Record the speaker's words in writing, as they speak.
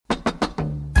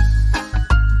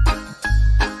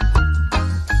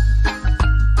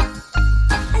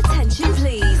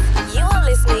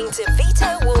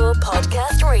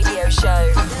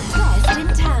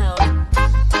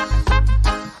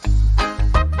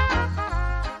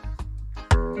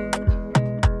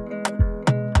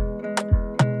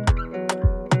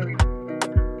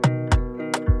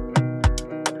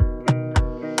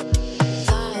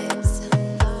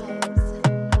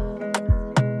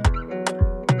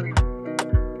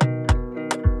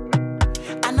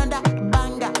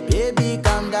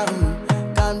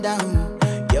calm down.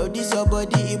 Yo, this your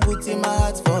body, it puts in my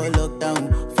heart for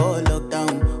lockdown,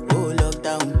 oh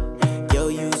lockdown. Yo,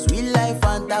 you sweet life,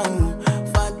 phantom.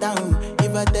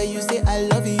 If I tell you say I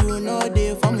love you, you know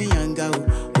they for me, young girl,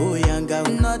 oh young girl.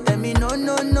 No, tell me no, oh,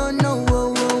 oh,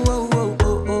 oh, oh,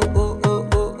 oh, oh, oh,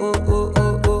 oh, oh,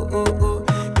 oh, oh, oh,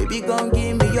 oh. Baby, gon'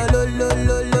 give me your lo, lo,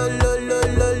 lo, lo, lo, lo,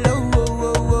 lo, lo, oh,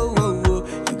 oh, oh, oh, oh.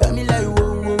 You got me like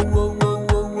whoa, whoa, whoa, whoa,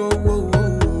 whoa, whoa, whoa,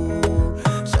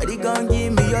 whoa. Shawty gon'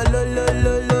 give me your lo, lo,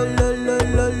 lo, lo, lo, lo,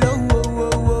 lo, lo, whoa,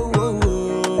 whoa, whoa,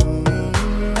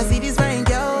 whoa. I see this fine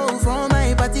girl from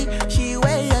my party, she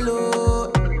wear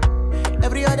yellow.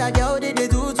 Every other girl they do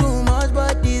too much,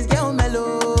 but this girl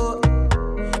mellow.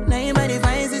 Now in my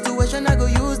fine situation, I go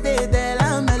use they tell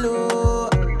I'm mellow.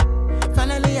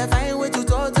 Finally I find way to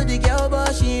talk to the girl,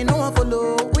 but she ain't no one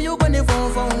follow. Who you gonna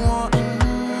phone for one?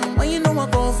 When you know I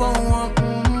come for one,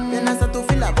 then I start to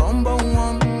feel a bum bum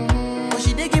one. But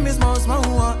she dey give me small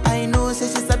one. I know say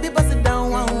she sabi pass it down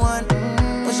one.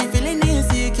 But she feeling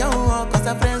insecure, cause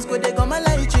her friends go they go my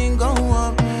light ring go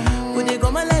on. Go they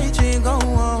go my light ring go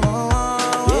on.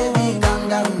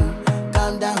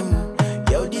 Calm down.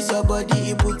 Yo, this your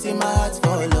body, it puts in my heart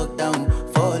for lockdown,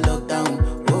 oh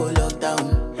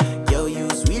lockdown. Yo, you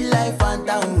sweet life,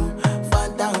 phantom.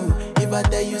 If I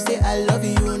tell you say I love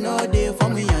you, you know they for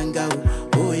me, young girl,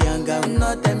 oh young girl.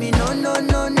 No, tell me no, oh,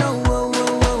 oh, oh,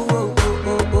 oh,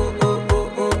 oh, oh, oh,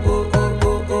 oh, oh, oh,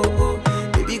 oh, oh, oh.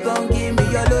 Baby, gon' give me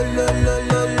your lo, lo, lo,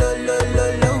 lo, lo, lo, lo,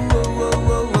 lo, oh, oh,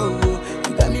 oh, oh.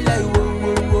 You got me like whoa,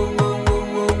 whoa, whoa, whoa,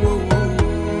 whoa, whoa, whoa.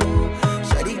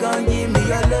 Shawty gon' give me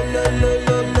your lo, lo, lo,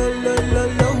 lo, lo, lo, lo,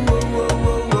 lo, oh,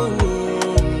 oh, oh,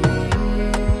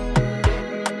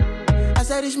 oh. As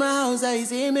I reach my house, I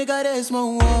see me got a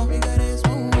small wall.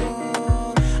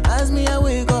 As me I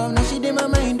wake up, now she did my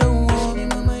mind don't walk.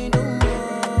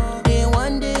 Day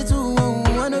one, day two,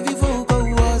 one of you folk go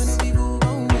was.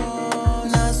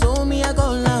 Now so me I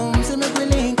go down, see me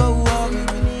willing go walk.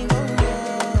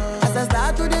 As I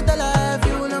start to the life,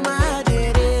 you know my heart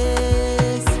it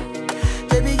is.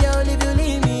 Baby girl, if you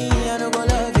leave me, I don't go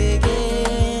love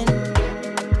again.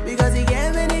 Because you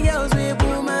get many girls we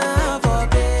put my heart for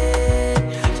bed.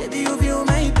 Baby, you feel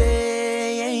my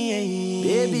pain.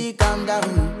 Baby, calm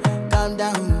down.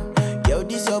 Yo,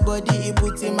 this your body, it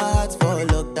puts in my heart for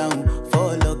lockdown,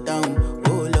 oh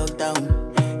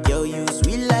lockdown. Yo, you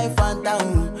sweet life,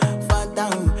 phantom.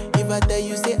 If I tell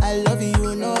you say I love you,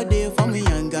 you know they for me,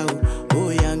 young girl, oh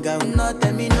young girl. No,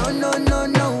 tell me no, oh,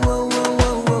 oh, oh,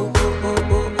 oh, oh,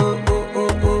 oh, oh, oh, oh,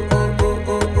 oh, oh,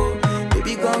 oh, oh.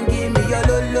 Baby, gon' give me your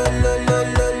lo, lo, lo, lo,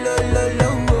 lo, lo, lo, lo,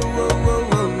 oh, oh,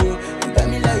 oh, oh. You got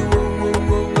me like whoa, whoa,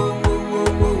 whoa, whoa, whoa,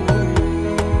 whoa,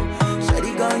 whoa.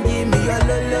 Shawty gon' give me your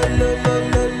lo, lo, lo, lo,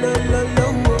 lo, lo, lo, lo,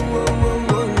 oh, oh, oh,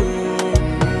 oh, oh.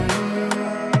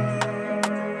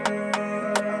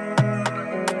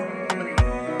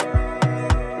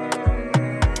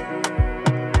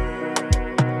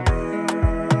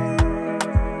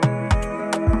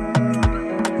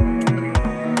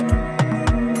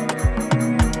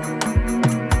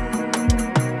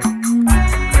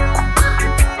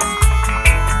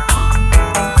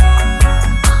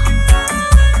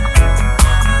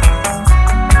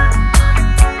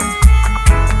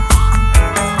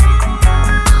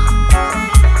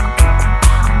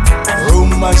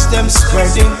 Rumors them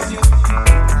spreading,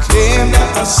 claim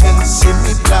that I sense in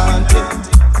me planted.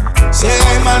 Say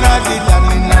I'm an addict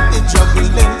and not the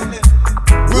juggling.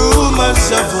 Rumors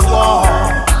of war.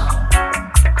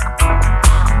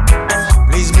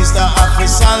 Please, Mr.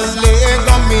 Officer, leg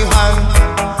on me hand.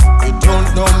 You don't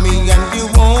know me and you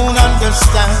won't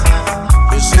understand.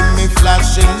 You see me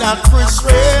flashing at Chris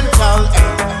Rental,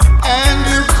 and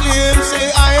you claim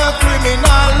say I a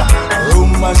criminal.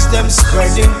 Rumors them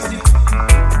spreading,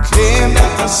 claim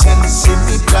that I sense in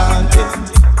me planted.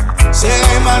 Say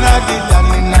I'm an addict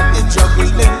and not the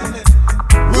juggling.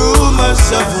 Rumors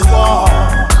of war.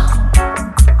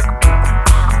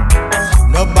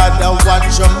 Nobody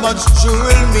watch how much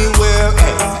jewel me wear.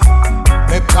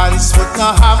 My pants would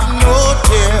not have no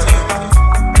tear.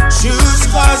 Shoes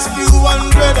cost few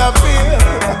hundred a pair,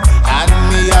 and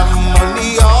me have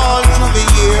money all through the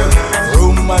year.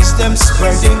 Rumors them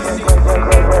spreading,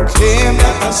 claim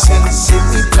that I sense in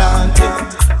me planted.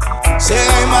 Say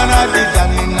I'm an addict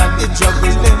and not the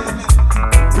juggling.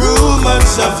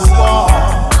 Rumors of war,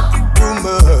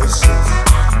 rumors.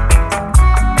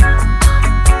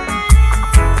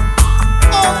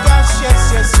 Oh gosh,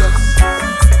 yes.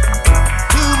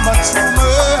 Too much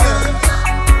rumors.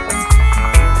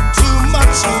 Too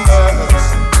much rumors.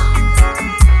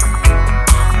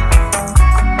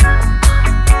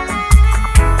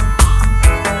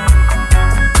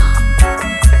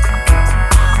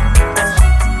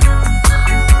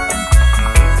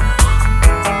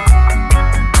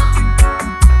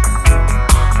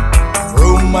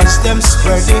 Rumors them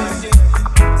spreading,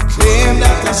 claim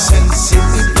that the sense in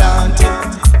me planted.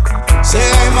 Say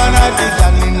man I did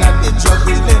and in at the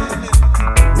juggling.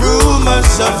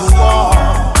 Rumors of war.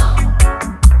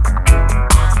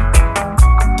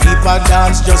 Keep a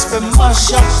dance just for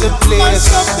mash up the place.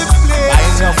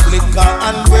 Line of liquor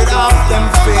and rid off them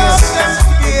face.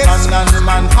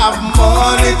 Man have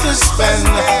money to spend.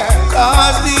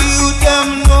 Cause the youth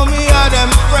them know me are them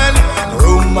friend.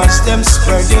 Rumors them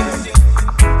spreading,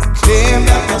 claim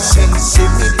that the sense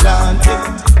in me planted.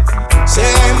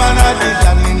 Say man I did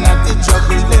and in at the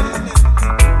juggling.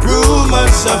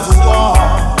 Rumors of war.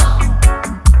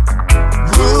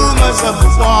 Rumors of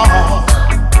war.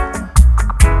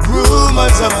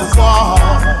 Rumors of war.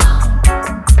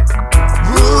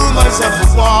 Rumors of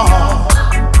war.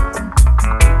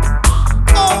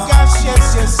 Oh gosh,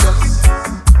 yes, yes, yes.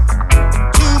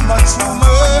 Too much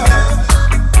rumors.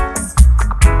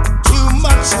 Too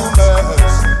much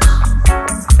rumors.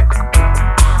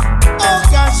 Oh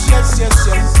gosh, yes, yes,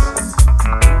 yes.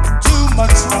 Too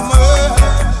much rumors.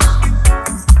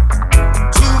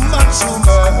 Too much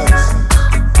rumors.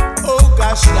 Oh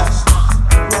gosh, that's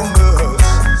rumors.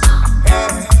 Hey.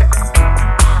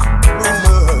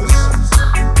 Rumors.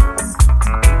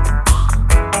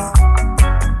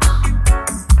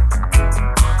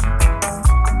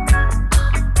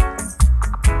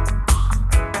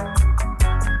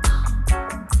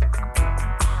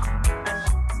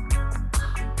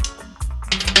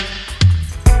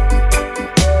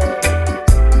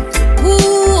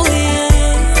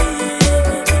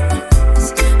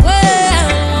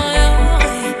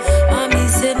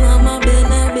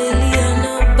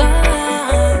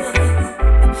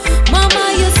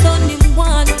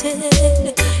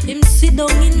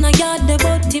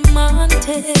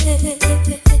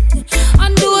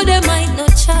 And though they might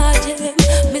not charge him,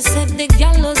 me said the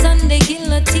gallows and the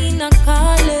guillotine are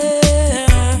calling.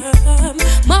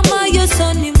 Mama, your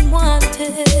son him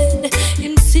wanted.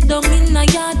 Him sit down in a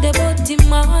yard, but him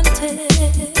wanted.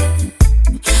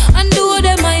 And though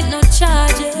they might not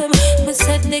charge him, me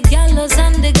said the gallows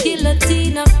and the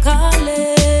guillotine are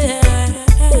calling.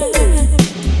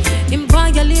 Him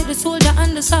violate the soldier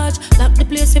and the sarge. Lock the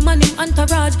place him and him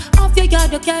entourage. Off your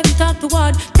yard you can't even talk to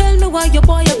word. Tell me why your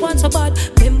boy you want so bad.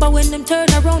 Remember when them turn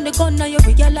around the gun. Now you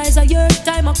realize a year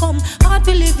time a come. Hard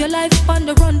to live your life on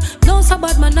the run. No so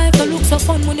bad my knife you look so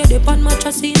fun. When you dip on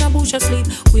mattress in a bush asleep.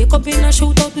 Wake up in a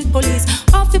shootout with police.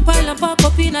 Off the pile and park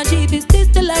up in a jeep. Is this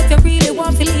the life you really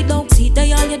want to lead? Don't see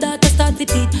that all your daughter start to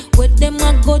eat. What them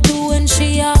a go do when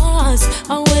she ask?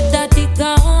 And what that he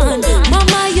gone?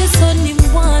 Mama your son him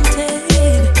wanted.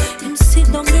 Him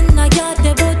sit down in a yard,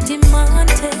 but him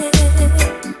wanted.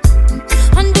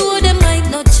 And though they might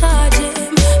not charge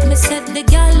him, me said the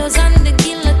gallows and the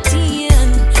guillotine.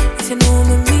 If you know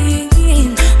me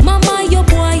mean, mama your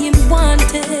boy him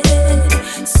wanted.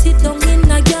 Sit down in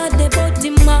a yard, but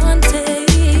him wanted.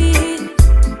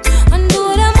 And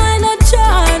though they might not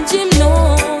charge him,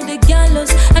 no, the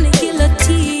gallows and the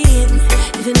guillotine.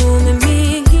 If you know me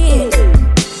mean.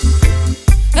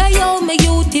 Hey yo, me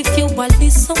youth, if you are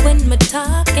listen when me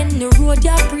talk and the road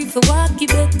you brief for walk, you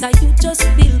better you just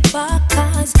build back.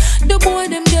 Cause the boy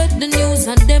them get the news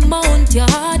and them mount your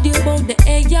hard. You about the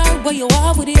AR where you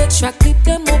are with the extra clip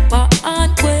them up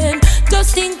and when.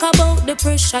 Just think about the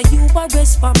pressure you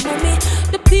arrest for mommy.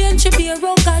 The pain she be a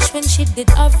raw cash when she did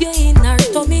have you in her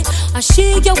tummy. And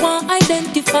she you want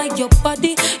identify your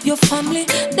body, your family.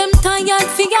 Them tired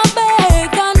for your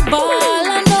beg and ball.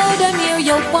 And now them hear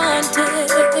you wanted.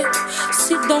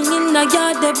 Sit down in the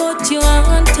yard but you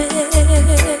wanted.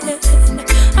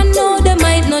 I know they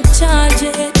might not charge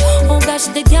it. Oh gosh,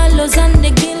 the gallows and the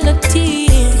guillotine.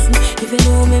 If you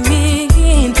know me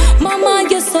mean, mama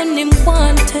your son him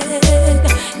wanted.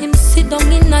 Him sit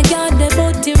down in a yard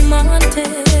but him wanted.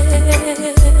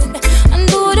 And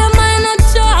though they might not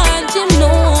charge him,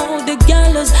 no, the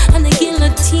gallows and the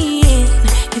guillotine.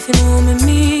 If you know me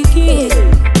mean.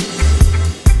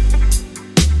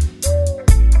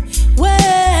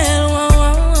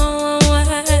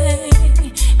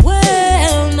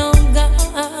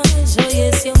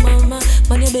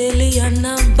 Belly and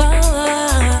a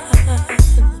bad.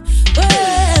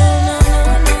 Well, no.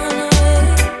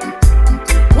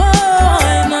 Whoa,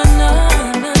 no.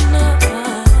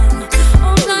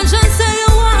 Oh, gosh, I say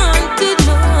you want it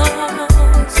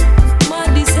most. My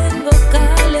descent go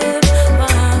Caleb.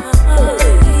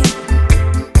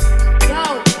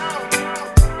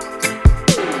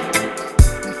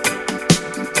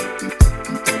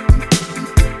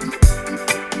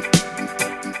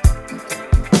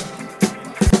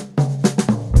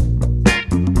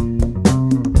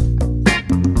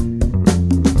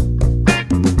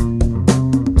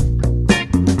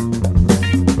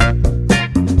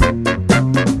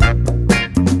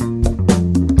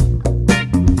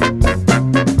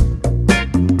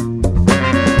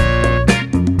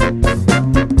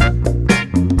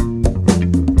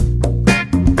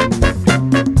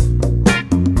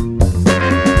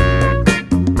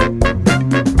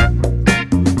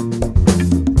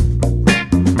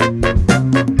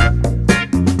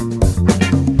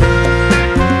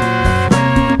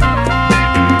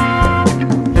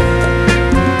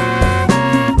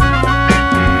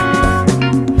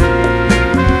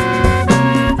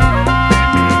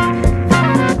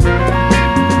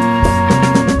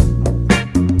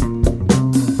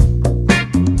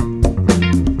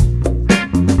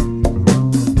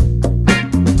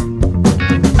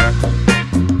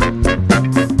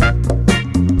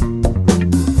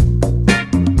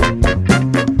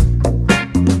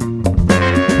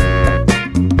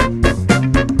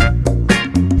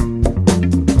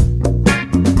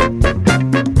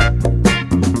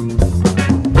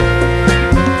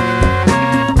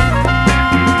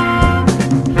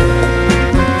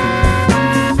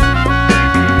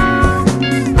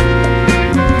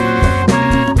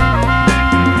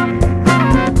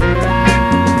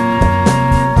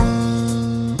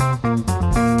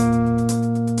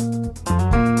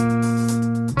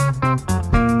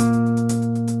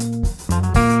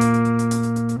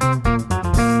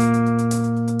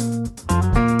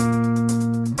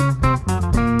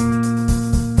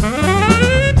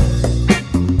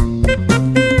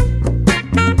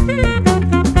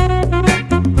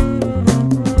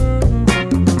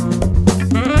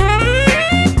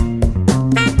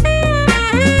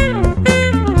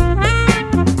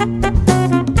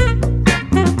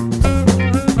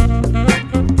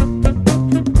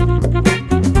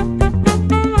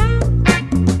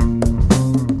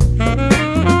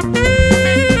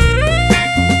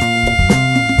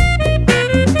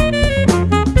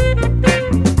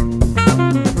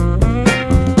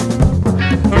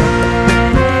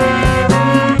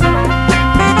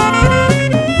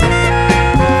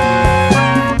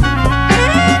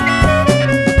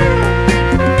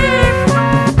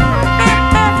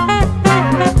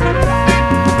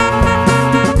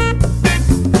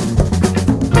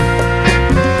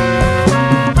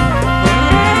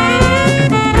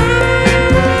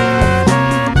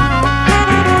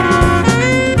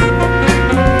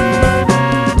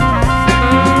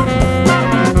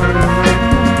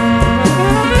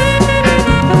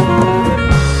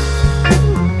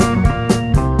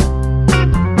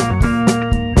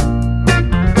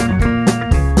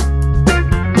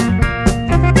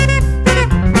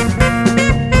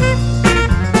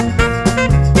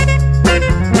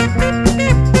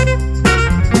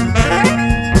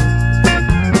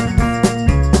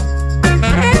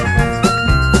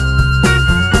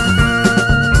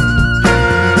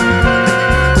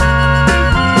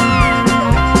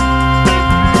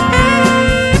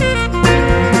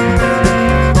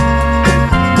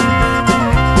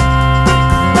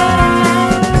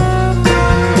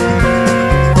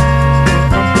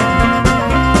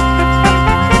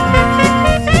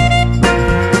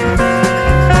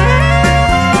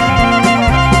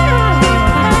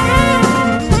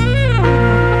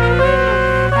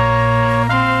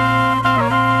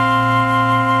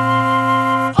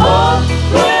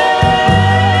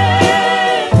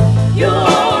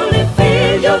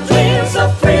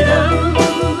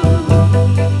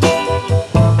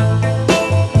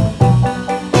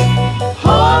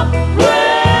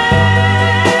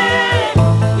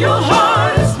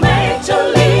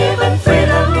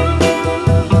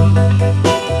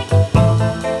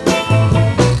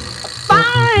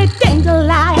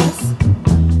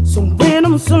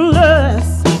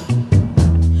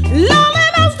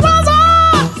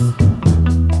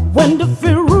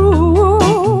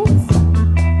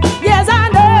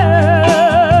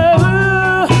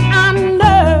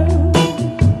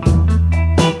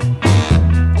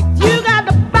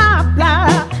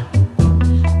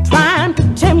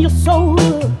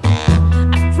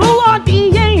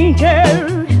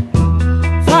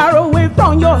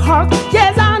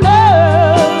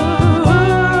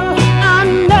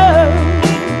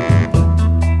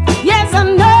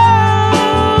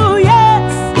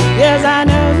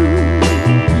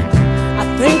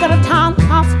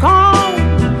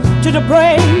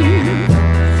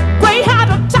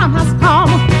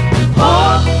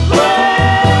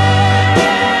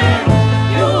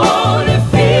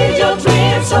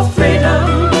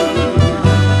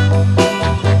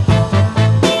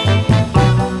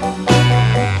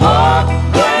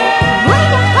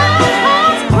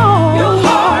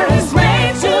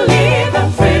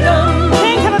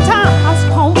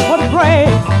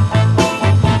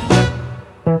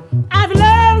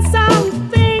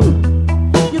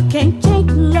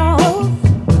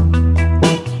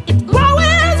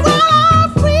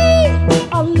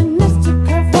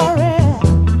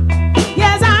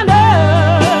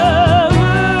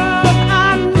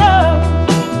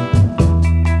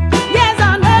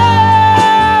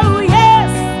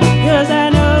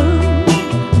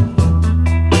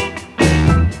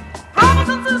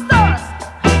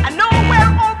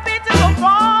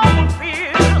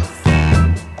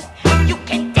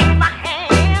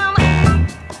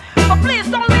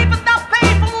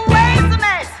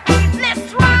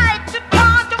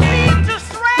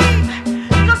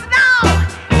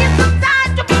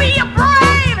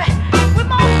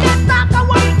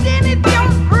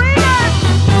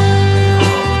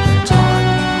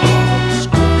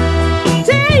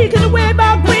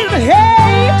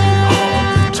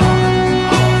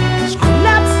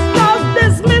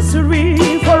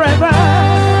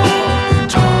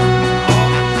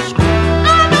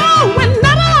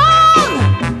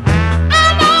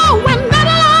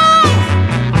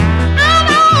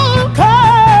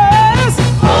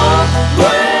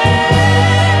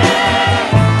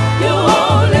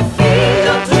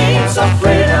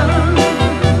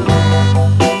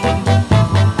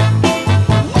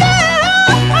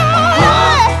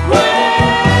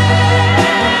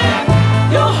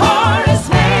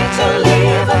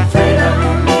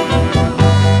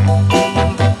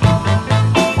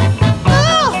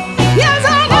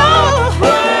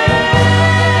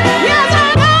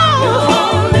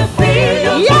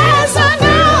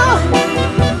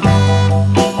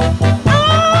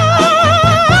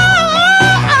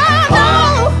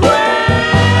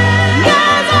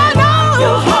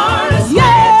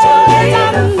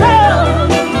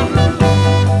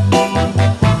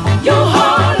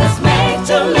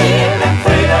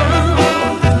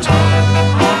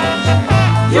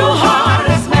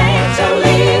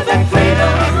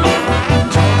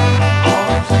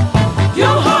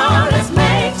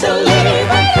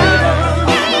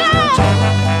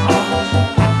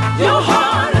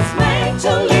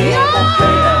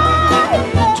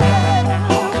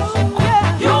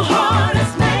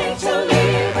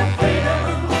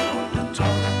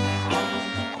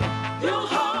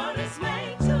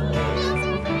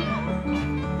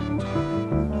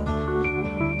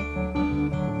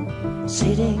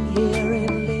 Sitting here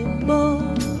in limbo,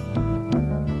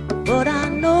 but I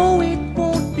know it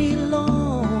won't be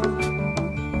long.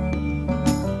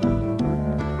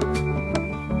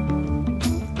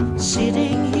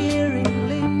 Sitting here in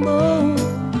limbo,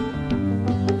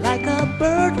 like a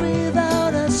bird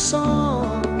without a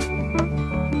song.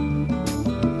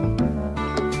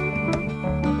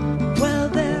 Well,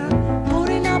 they're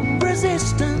putting up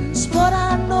resistance, but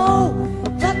I know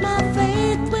that my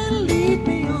faith will lead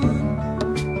me on.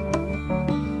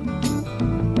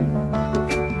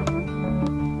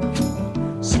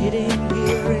 Sitting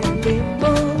here in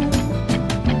limbo,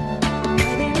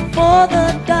 waiting for the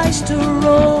dice to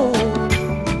roll.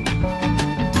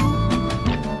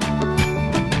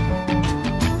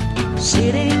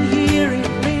 Sitting here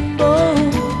in limbo,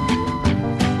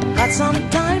 got some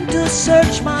time to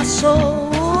search my soul.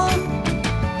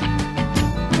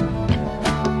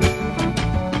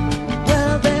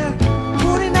 Well, they're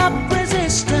putting up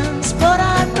resistance, but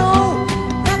I know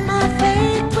that my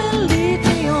faith will lead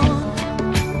me on.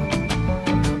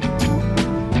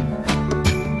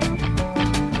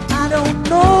 I don't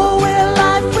know where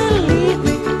life will lead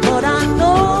me, but I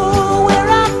know where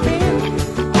I've been.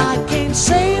 I can't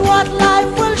say what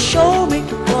life will show me,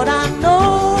 but I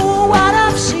know what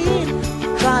I've seen.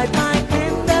 Tried my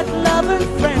hand at love and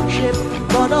friendship,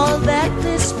 but all that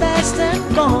is past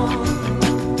and gone.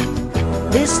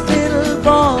 This little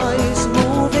boy is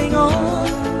moving on.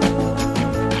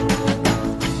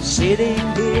 Sitting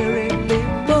here in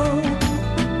limbo,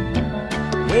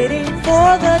 waiting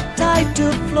for the tide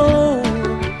to flow.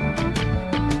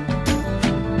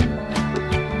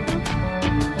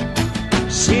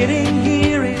 Sitting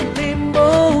here in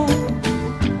limbo,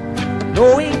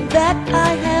 knowing that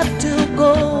I have to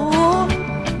go.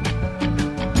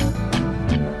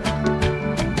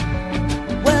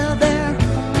 Well, they're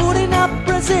putting up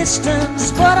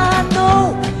resistance, but I know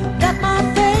that my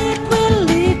faith will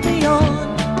lead me on.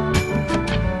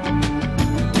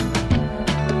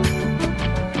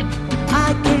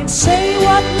 I can't say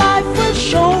what life will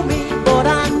show me, but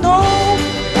I know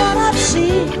what I've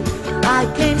seen. I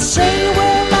can't say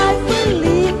where life will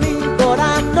lead me, but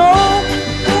I know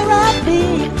where I've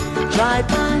been. Tried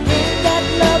my hand at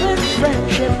love and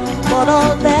friendship, but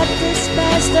all that is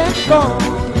past and gone.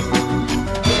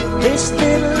 This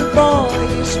little boy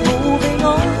is moving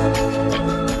on.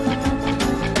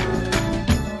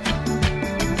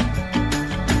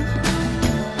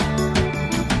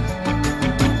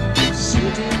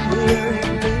 Sitting here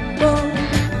in limbo,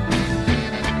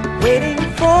 waiting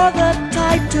for the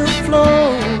tide to flow.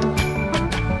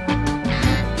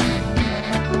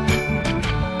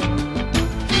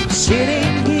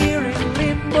 Sitting here in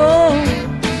limbo,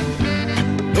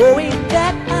 knowing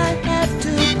that I have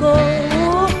to go.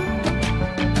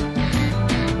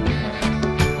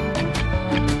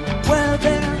 Well,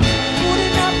 they're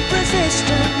putting up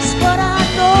resistance, but I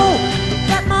know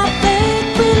that my faith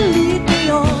will lead me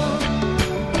on.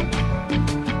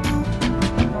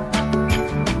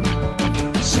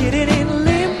 Sitting in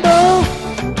limbo,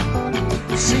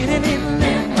 sitting in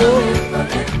limbo,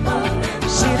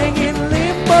 sitting in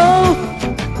limbo,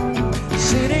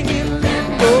 sitting in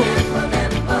limbo,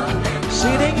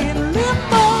 sitting in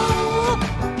limbo,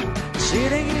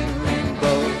 sitting in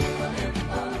limbo.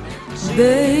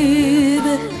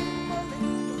 Baby,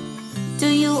 do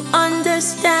you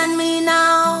understand me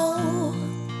now?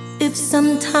 If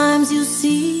sometimes you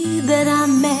see that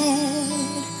I'm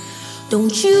mad,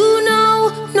 don't you know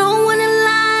no one in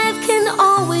life can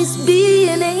always be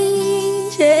an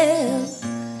angel?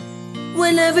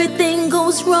 When everything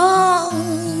goes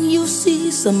wrong, you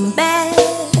see some bad.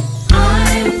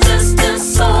 I'm just a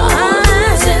soul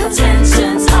whose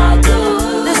intentions are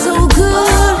good. They're so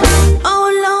good. Oh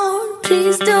Lord,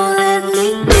 please don't let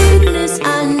me be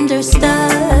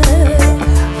misunderstood.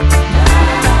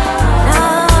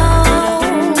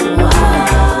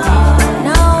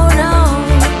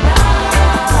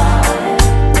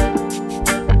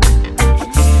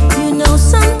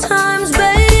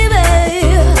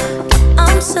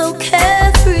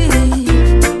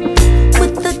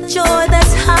 Joy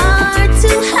that's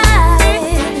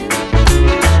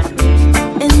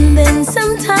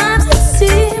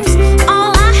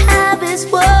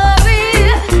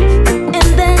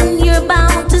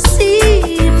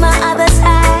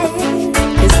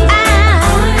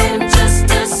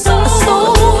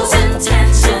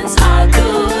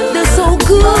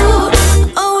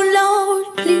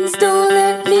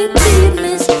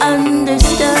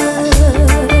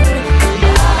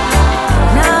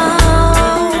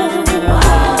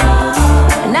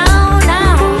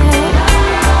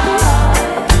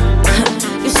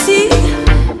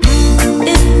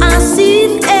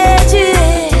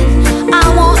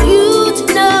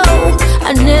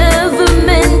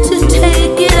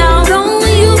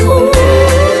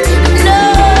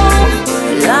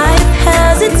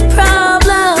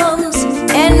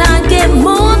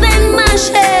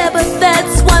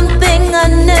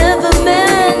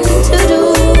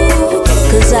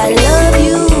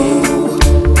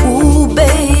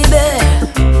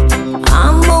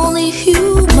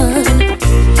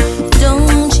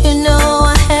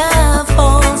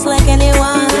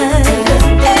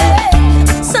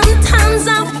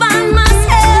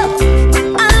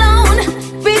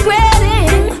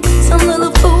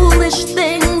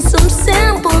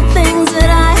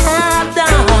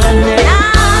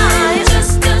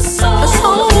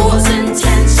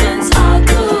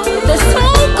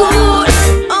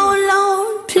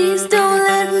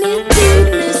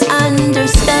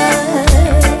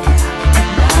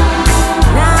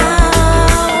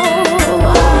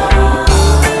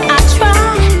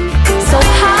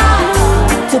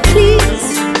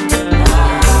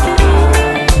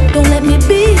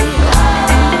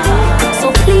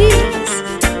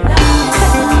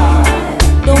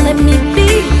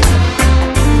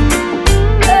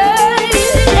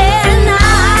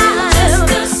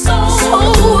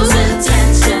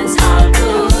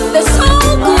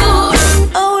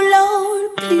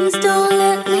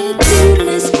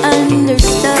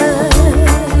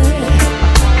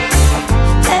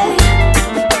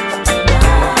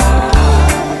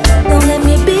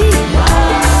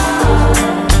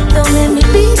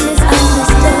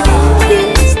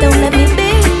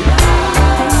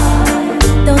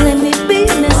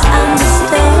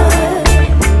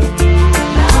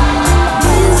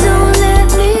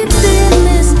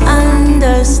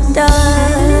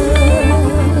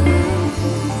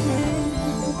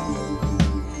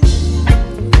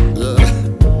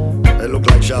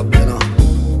love, you know.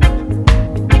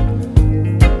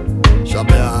 Shall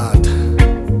be hard.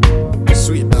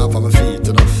 Sweet now for my feet,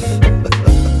 you know.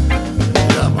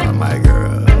 Yeah, man, my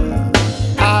girl.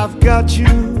 I've got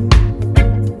you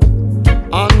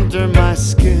under my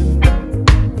skin.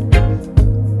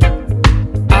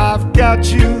 I've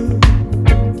got you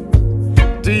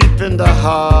deep in the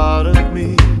heart of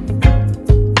me.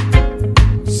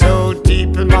 So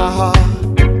deep in my heart,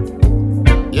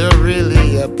 you're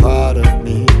really a part of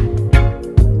me.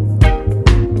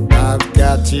 I've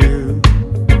got you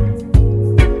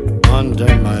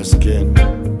under my skin.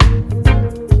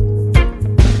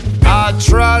 I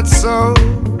tried so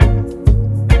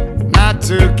not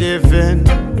to give in.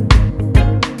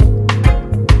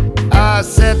 I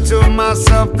said to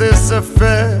myself, this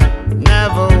affair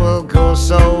never will go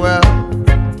so well.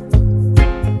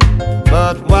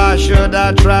 But why should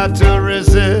I try to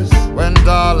resist when,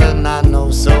 darling, I know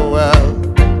so well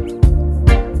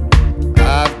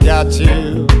I've got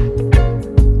you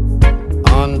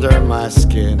under my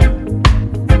skin.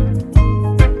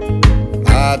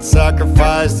 I'd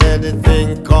sacrifice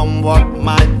anything, come what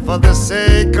might, for the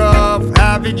sake of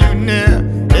having you near,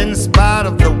 in spite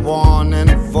of the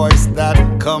warning voice that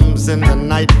comes in the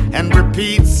night and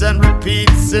repeats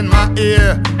in my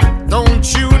ear.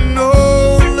 Don't you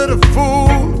know, little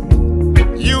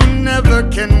fool, you never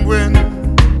can win.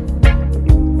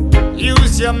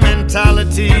 Use your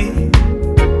mentality,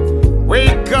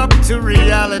 wake up to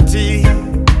reality.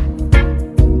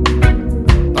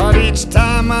 But each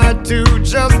time I do,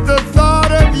 just the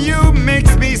thought of you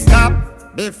makes me stop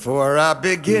before I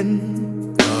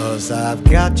begin. 'Cause I've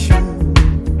got you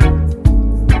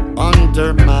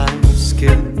under my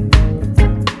skin.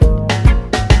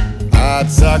 I'd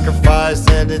sacrifice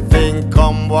anything,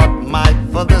 come what might,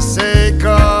 for the sake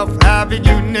of having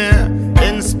you near,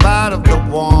 in spite of the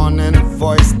warning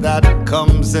voice that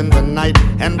comes in the night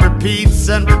and repeats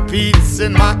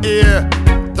in my ear.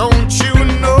 Don't you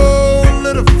know,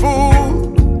 little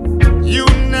fool, you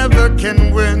never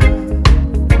can win.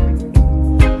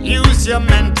 Use your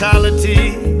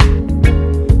mentality,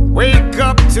 wake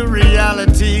up to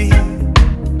reality.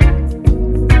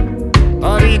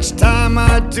 But each time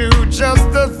I do,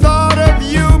 just the thought of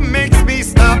you makes me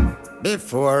stop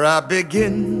before I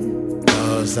begin.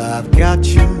 'Cause I've got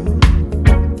you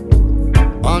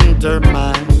under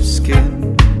my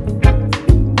skin.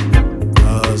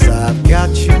 'Cause I've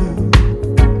got you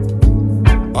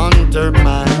under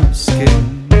my skin.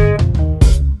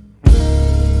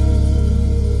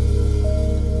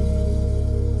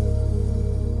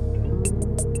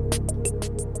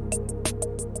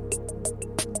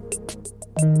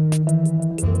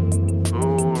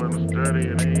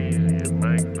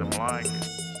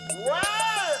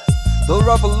 The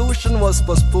revolution was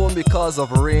postponed because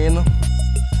of rain.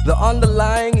 The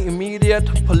underlying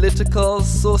immediate political,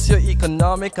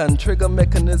 socio-economic and trigger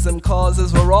mechanism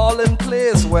causes were all in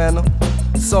place when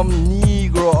some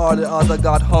Negro or the other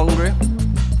got hungry,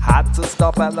 had to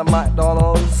stop at the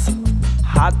McDonald's,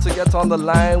 had to get on the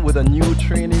line with a new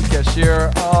trainee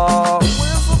cashier.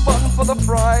 Where's the button for the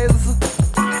fries?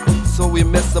 So we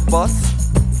missed the bus.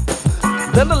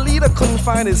 Then the leader couldn't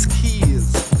find his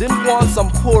keys. Didn't want some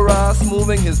poor ass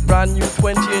moving his brand new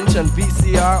 20-inch and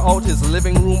VCR out his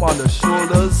living room on the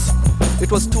shoulders.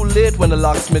 It was too late when the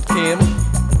locksmith came.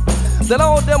 Then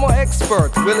our demo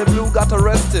expert, Willie Blue, got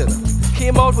arrested.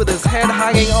 Came out with his head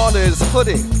hanging onto his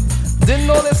hoodie. Didn't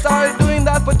know they started doing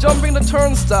that for jumping the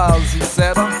turnstiles, he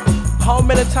said. How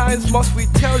many times must we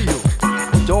tell you?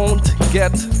 Don't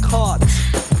get caught.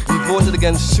 We voted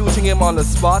against shooting him on the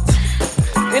spot.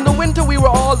 In the winter we were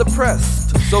all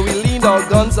depressed, so we leaned our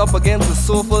guns up against the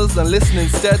sofas and listened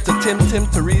instead to Tim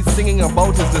Therese singing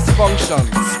about his dysfunctions.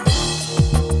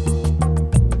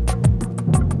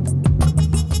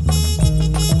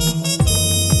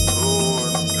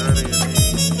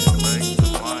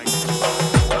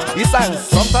 He sang,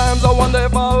 sometimes I wonder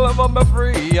if I'll ever be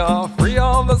free, free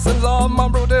of the sins of my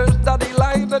brutish daddy,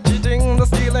 like the cheating, the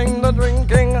stealing, the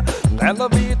drinking, and the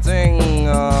beating.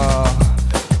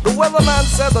 The weatherman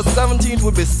said the 17th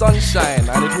would be sunshine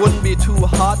and it wouldn't be too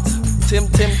hot. Tim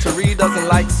Therese doesn't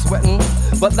like sweating,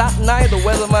 but that night the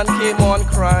weatherman came on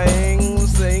crying,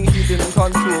 saying he didn't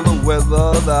control the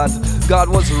weather, that God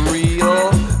was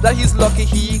real, that he's lucky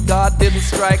God didn't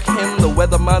strike him, the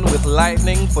weatherman, with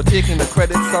lightning for taking the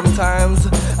credit sometimes,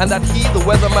 and that he, the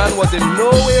weatherman, was in no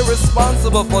way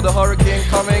responsible for the hurricane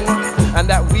coming, and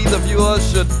that we, the viewers,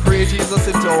 should pray Jesus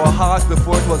into our hearts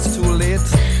before it was too late.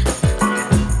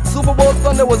 Super Bowl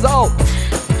Sunday was out.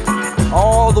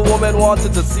 All the women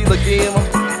wanted to see the game,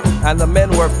 and the men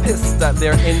were pissed at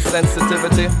their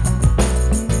insensitivity.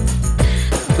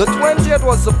 The 20th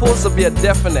was supposed to be a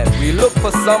definite. We looked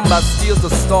for some Bastille to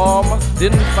storm,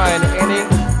 didn't find any.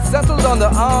 Settled on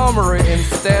the armory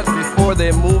instead before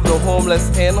they moved the homeless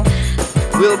in.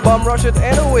 We'll bum rush it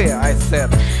anyway, I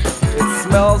said. It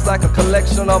smells like a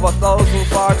collection of 1,000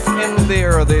 farts in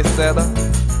there, they said.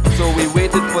 So we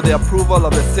waited for the approval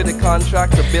of the city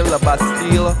contract to build a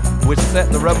Bastille, which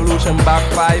set the revolution back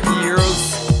 5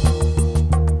 years.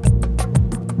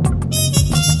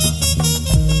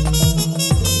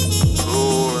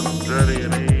 Steady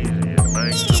and easy, it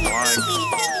makes them like it.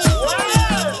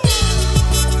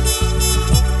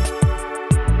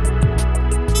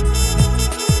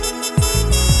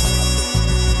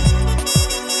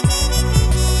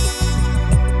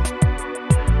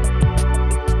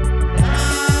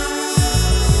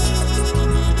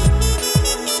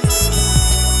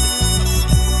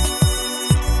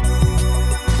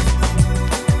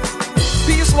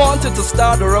 Wanted to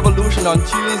start the revolution on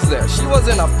Tuesday. She was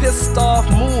in a pissed off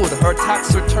mood. Her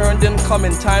tax return didn't come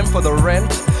in time for the rent,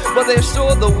 but they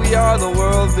showed the We Are the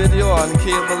World video on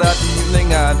cable that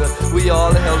evening, and we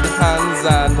all held hands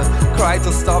and cried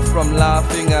to stop from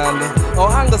laughing, and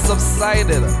our anger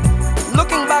subsided.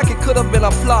 Looking back, it could have been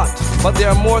a plot, but there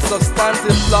are more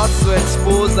substantive plots to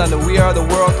expose than the We Are the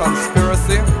World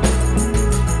conspiracy.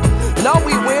 Now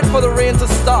we wait for the rain to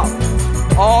stop.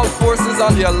 All forces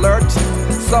on the alert.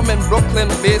 Some in Brooklyn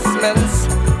basements,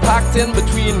 packed in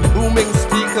between booming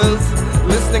speakers,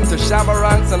 listening to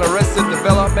Shabaranks and Arrested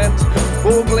Development,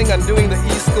 ogling and doing the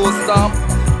East Coast stomp,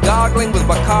 gargling with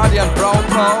Bacardi and Brown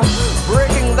Cow,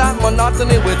 breaking that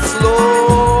monotony with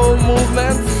slow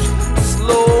movements,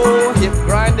 slow hip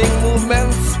grinding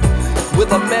movements, with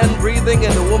the men breathing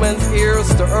in the women's ears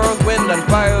to earth, wind and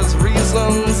fire's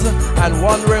reasons, and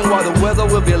wondering what the weather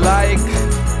will be like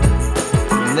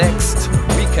next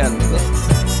weekend.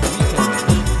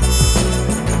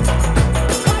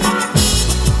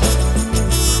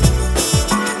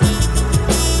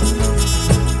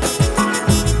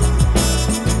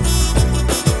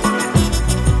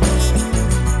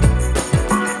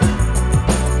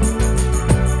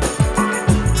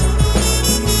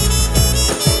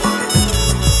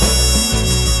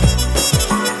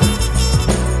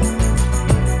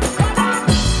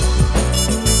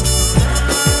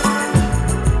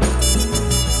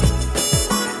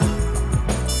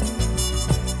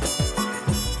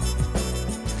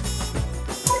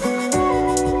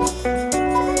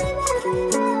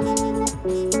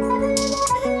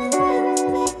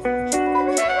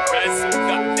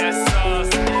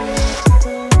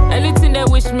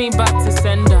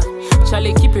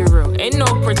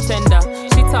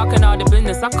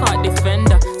 I can't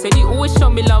defend her. Said he always show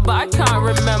me love, but I can't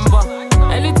remember.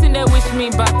 Anything they wish me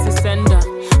back to send her.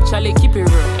 Charlie, keep it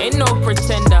real, ain't no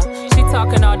pretender. She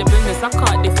talking all the business, I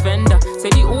can't defend her.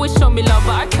 Said he always show me love,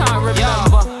 but I can't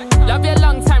remember. Love you a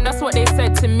long time, that's what they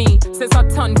said to me. Since I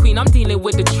turned queen, I'm dealing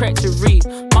with the treachery.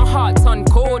 My heart turned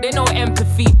cold, ain't no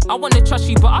empathy. I wanna trust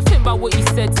you, but I think about what you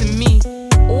said to me.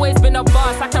 Always been a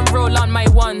boss, I can roll on my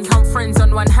ones. Count friends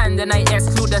on one hand and I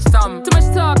exclude the thumb. Too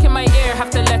much talk in my ear, have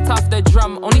to let off the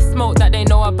drum. Only smoke that they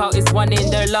know about is one in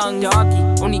their lungs.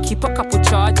 Doggy, only keep a couple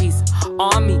charges.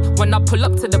 Army, when I pull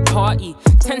up to the party.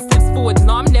 10 steps forward,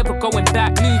 no I'm never going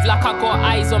back. Move like I got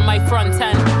eyes on my front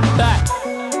and back.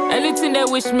 Anything they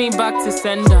wish me back to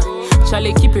send her.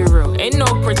 Charlie, keep it real, ain't no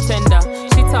pretender.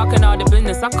 She talking all the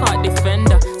business, I can't defend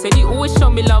her. Said he always show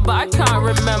me love, but I can't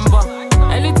remember.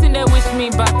 Anything they wish me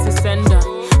back to send her.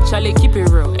 Charlie, keep it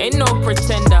real, ain't no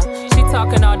pretender. She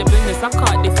talking all the business, I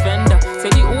can't defend her.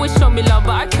 Said he always show me love,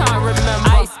 but I can't remember.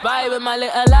 I spy with my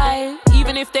little lie.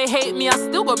 Even if they hate me, I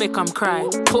still gon' make them cry.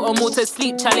 Put them all to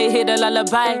sleep, Charlie, hear the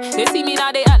lullaby. They see me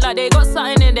now, they act like they got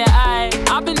something in their eye.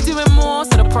 I've been doing more,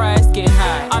 so the price getting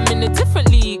high. I'm in a different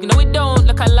league, no it don't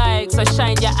look alike. So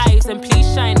shine your eyes and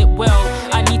please shine it well.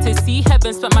 I need to see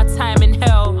heaven, spend my time in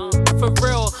hell. For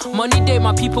real, money day,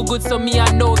 my people good, so me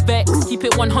I know vex. Keep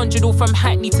it 100 all from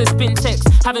Hackney to Spin Text.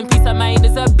 Having peace of mind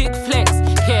is a big flex.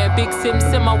 Yeah, big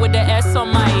simmer with the S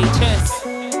on my chest.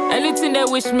 Anything they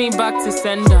wish me back to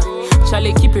send her.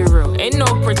 Charlie, keep it real, ain't no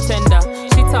pretender.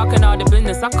 She talking all the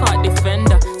business, I can't defend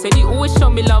her. Said he always show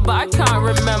me love, but I can't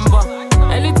remember.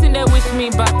 Anything they wish me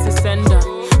back to send her.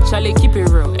 Charlie, keep it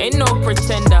real, ain't no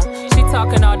pretender. She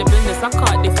talking all the business, I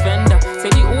can't defend her.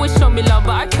 Said he always show me love,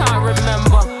 but I can't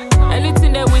remember.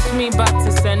 Anything they wish me back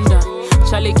to send her.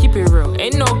 Charlie, keep it real,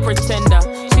 ain't no pretender.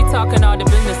 She talking all the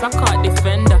business, I can't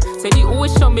defend her. Said he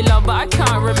always show me love, but I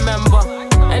can't remember.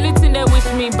 Anything they wish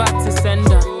me back to send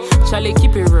her. Charlie,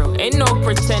 keep it real, ain't no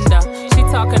pretender. She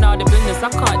talking all the business, I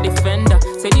can't defend her.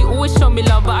 Said he always show me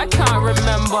love, but I can't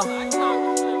remember.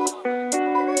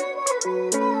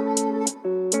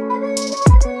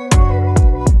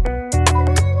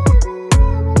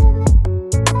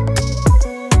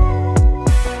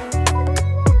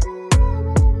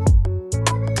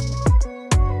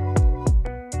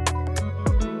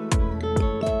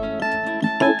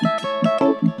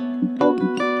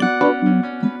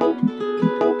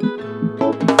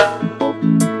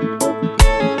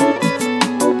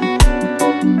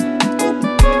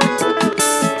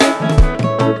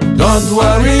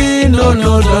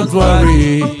 no, don't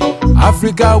worry.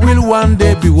 Africa will one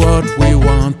day be what we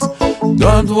want.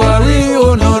 Don't worry,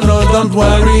 oh no, no, don't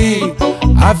worry.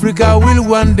 Africa will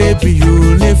one day be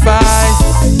unified.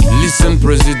 Listen,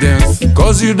 presidents,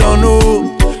 cause you don't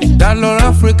know that all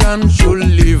Africans should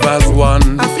live as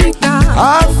one.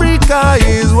 Africa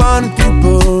is one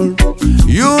people.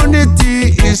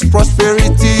 Unity is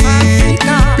prosperity.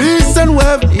 Peace and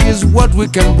wealth is what we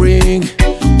can bring.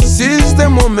 Since the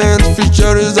moment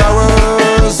future is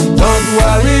ours. Don't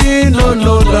worry, no,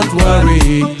 no, don't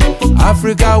worry.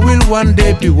 Africa will one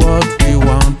day be what we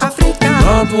want.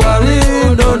 Don't worry,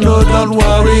 no, no, don't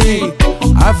worry.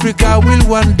 Africa will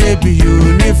one day be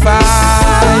unified.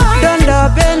 Dondo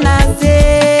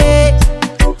benase,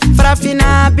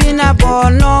 frafina bina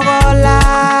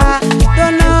bonogola.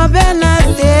 Dondo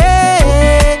benase,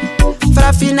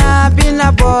 frafina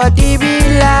bina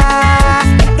bodibila.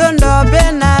 Dondo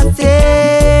benase,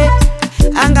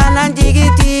 angana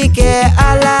jigitike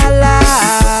alala.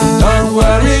 Don't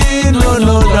worry, no,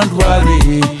 no, don't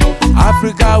worry.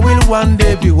 Africa will one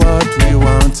day be what we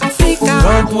want.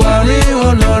 Don't worry,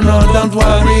 oh no, no, don't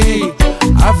worry.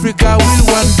 Africa will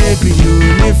one day be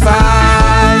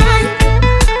unified.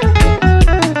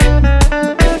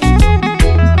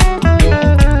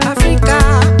 Africa,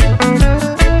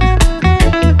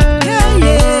 yeah,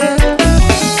 yeah.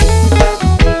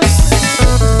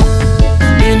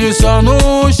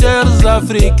 Unissons-nous, chers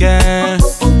Africains.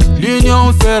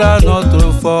 L'union fera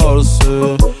notre force.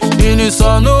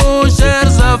 Unissons-nous,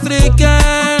 chers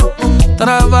Africains.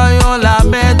 Travaillons la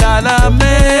main dans la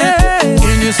main.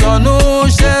 Unissons-nous,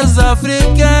 chers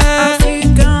Africains,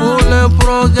 pour le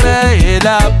progrès et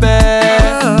la paix.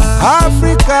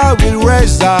 Africa will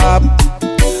rise up.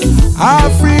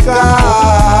 Africa.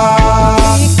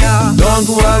 Don't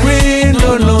worry,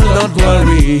 no, no, don't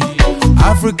worry.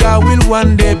 Africa will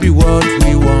one day be what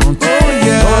we want.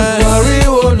 Don't worry,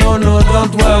 oh no, no,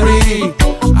 don't worry.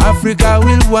 Africa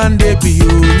will one day be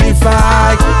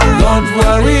unified. Don't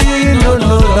worry, no,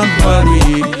 no, don't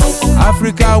worry.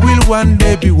 Africa will one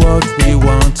day be what we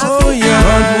want. Don't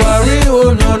worry,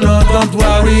 oh no, no, don't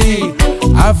worry.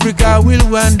 Africa will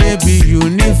one day be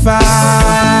unified.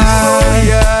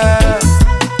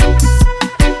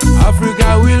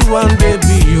 Africa will one day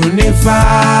be unified.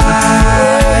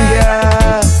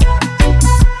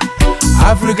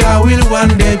 Africa will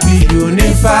one day be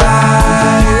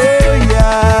unified.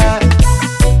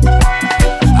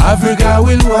 Africa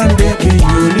will one day be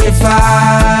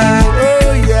unified.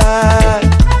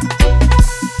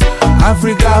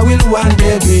 Africa will one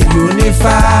day be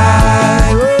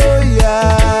unified.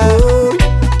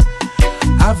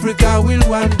 Africa will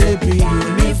one day be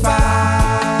unified.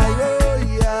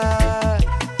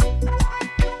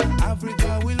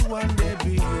 Africa will one day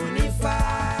be unified.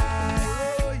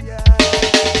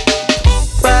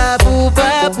 Babu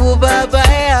babu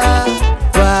babaya,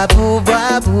 babu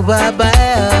babu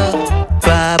babaya,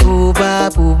 babu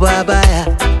babu babaya,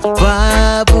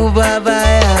 babu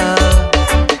babaya,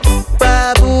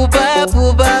 babu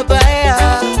babu babaya,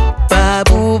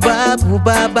 babu babu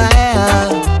babaya,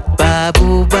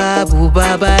 babu babu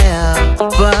babaya,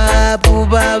 babu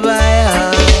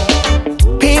babaya.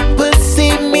 People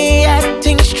see me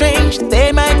acting strange,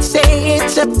 they might say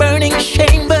it's a burning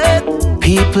shame, but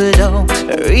people don't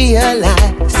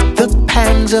realize the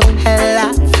pangs of hell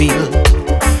I feel.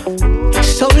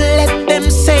 So let them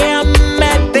say I'm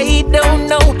mad, they don't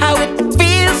know how it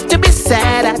feels to be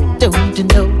sad. I don't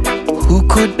know who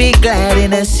could be glad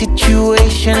in a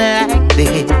situation like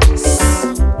this.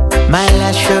 My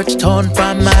last shirt's torn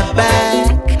from my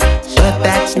back, but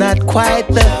that's not quite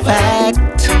the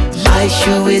fact. My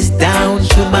shoe is down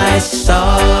to my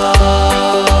socks.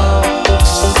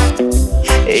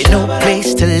 Ain't no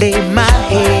place to lay my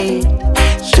head.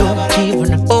 Don't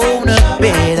even own a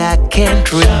bed. I can't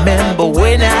remember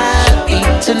when I've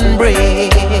eaten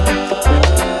bread.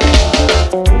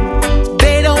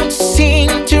 They don't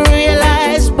seem to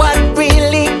realize what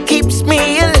really keeps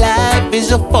me alive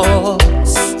is a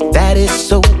force that is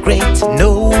so great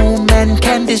no man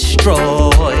can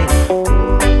destroy.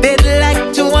 They'd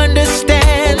like to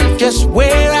understand just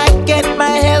where I get my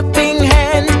helping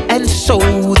hand, and so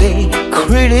they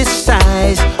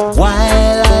criticize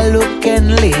while I look and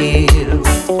live.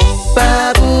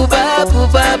 Babu babu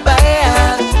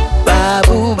babaya,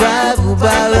 babu babu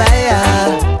babaya,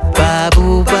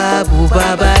 babu babu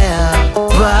babaya,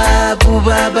 babu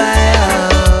babaya,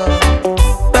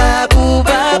 babu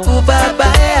babu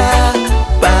babaya,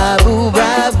 babu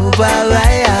babu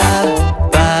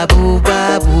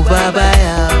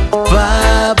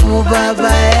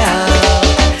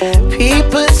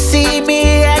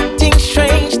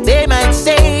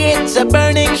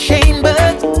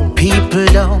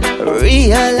people don't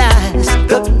realize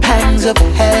the pangs of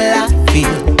hell I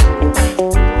feel.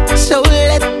 So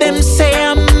let them say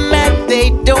I'm mad,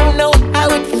 they don't know how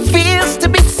it feels to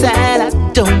be sad.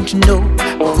 I don't know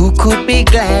who could be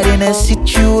glad in a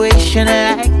situation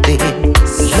like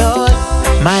this. Lord,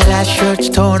 my last shirt's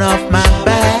torn off my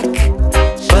back,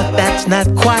 but that's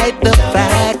not quite the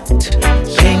fact.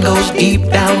 Pain goes deep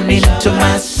down into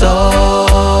my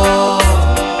soul.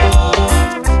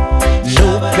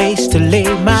 No place to lay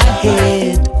my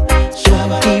head,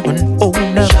 don't even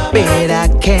own a bed. I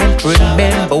can't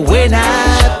remember when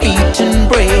I've eaten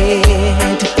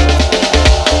bread.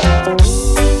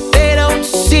 They don't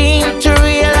seem to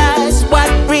realize what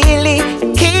really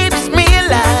keeps me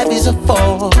alive is a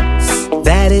force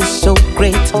that is so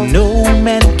great no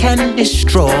man can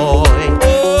destroy.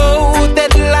 Oh,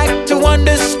 they'd like to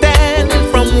understand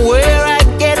from where I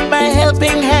get my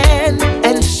helping hand,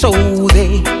 and so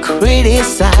they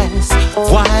criticize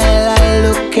while I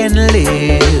look and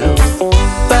live.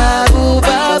 Babu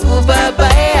babu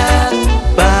babaya,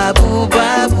 babu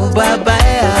babu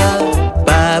babaya,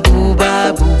 babu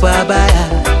babu babaya,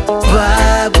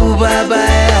 babu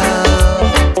babaya,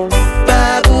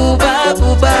 babu babu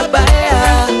babaya,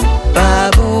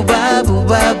 babu babu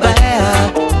babaya,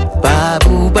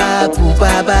 babu babu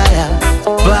babaya,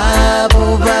 babu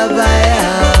babaya,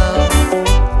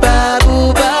 babu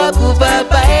babu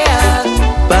babaya,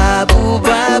 babu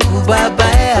babu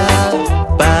babaya,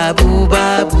 babu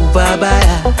babu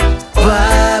babaya,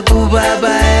 babu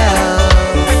babaya,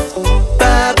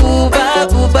 babu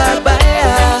babu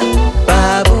babaya,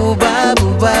 babu babu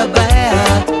babaya,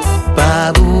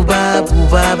 babu babu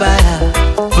babaya,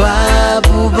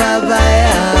 babu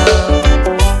babaya,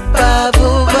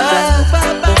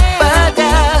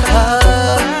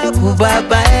 babu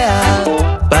babaya,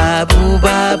 babu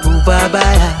babu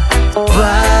babaya,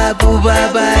 babu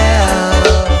babaya,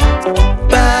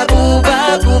 babu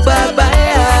babu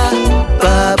babaya,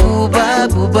 babu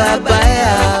babu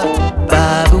babaya,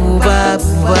 babu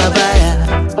babu babaya,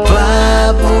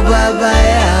 babu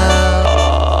babaya.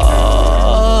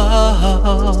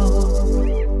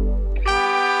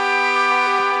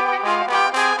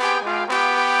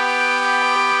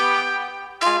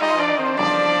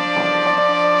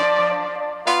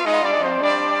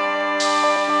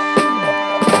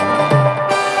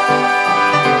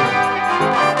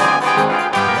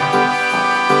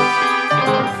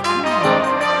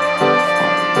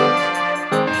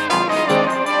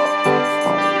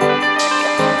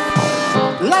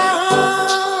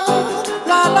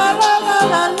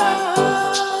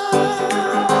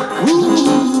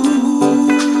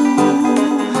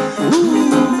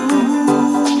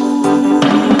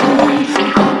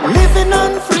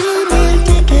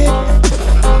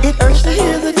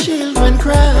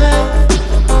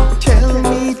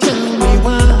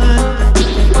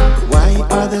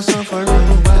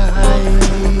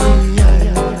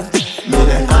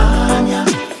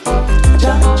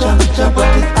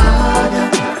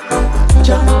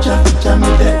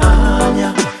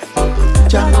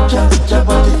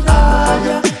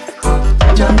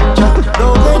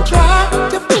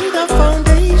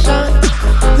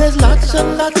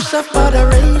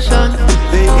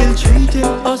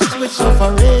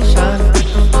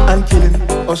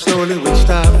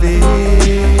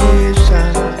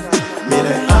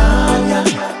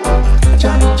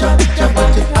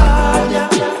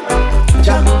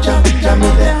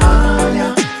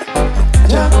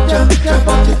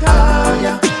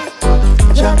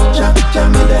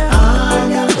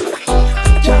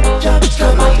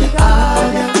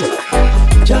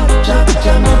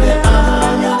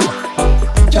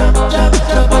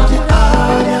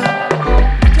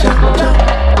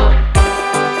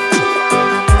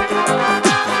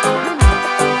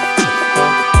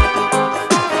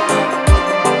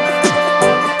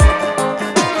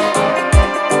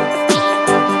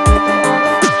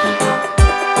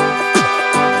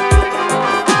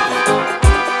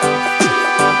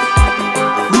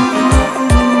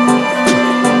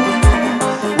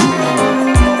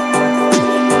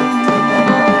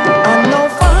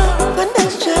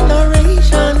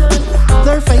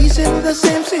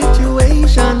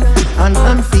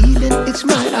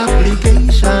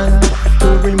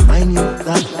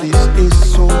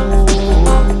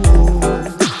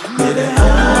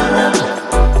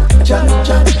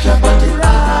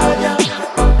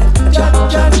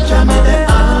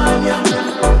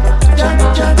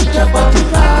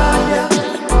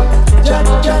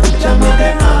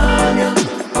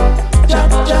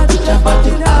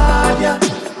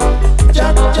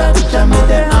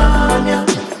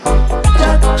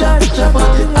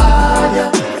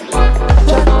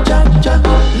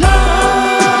 Love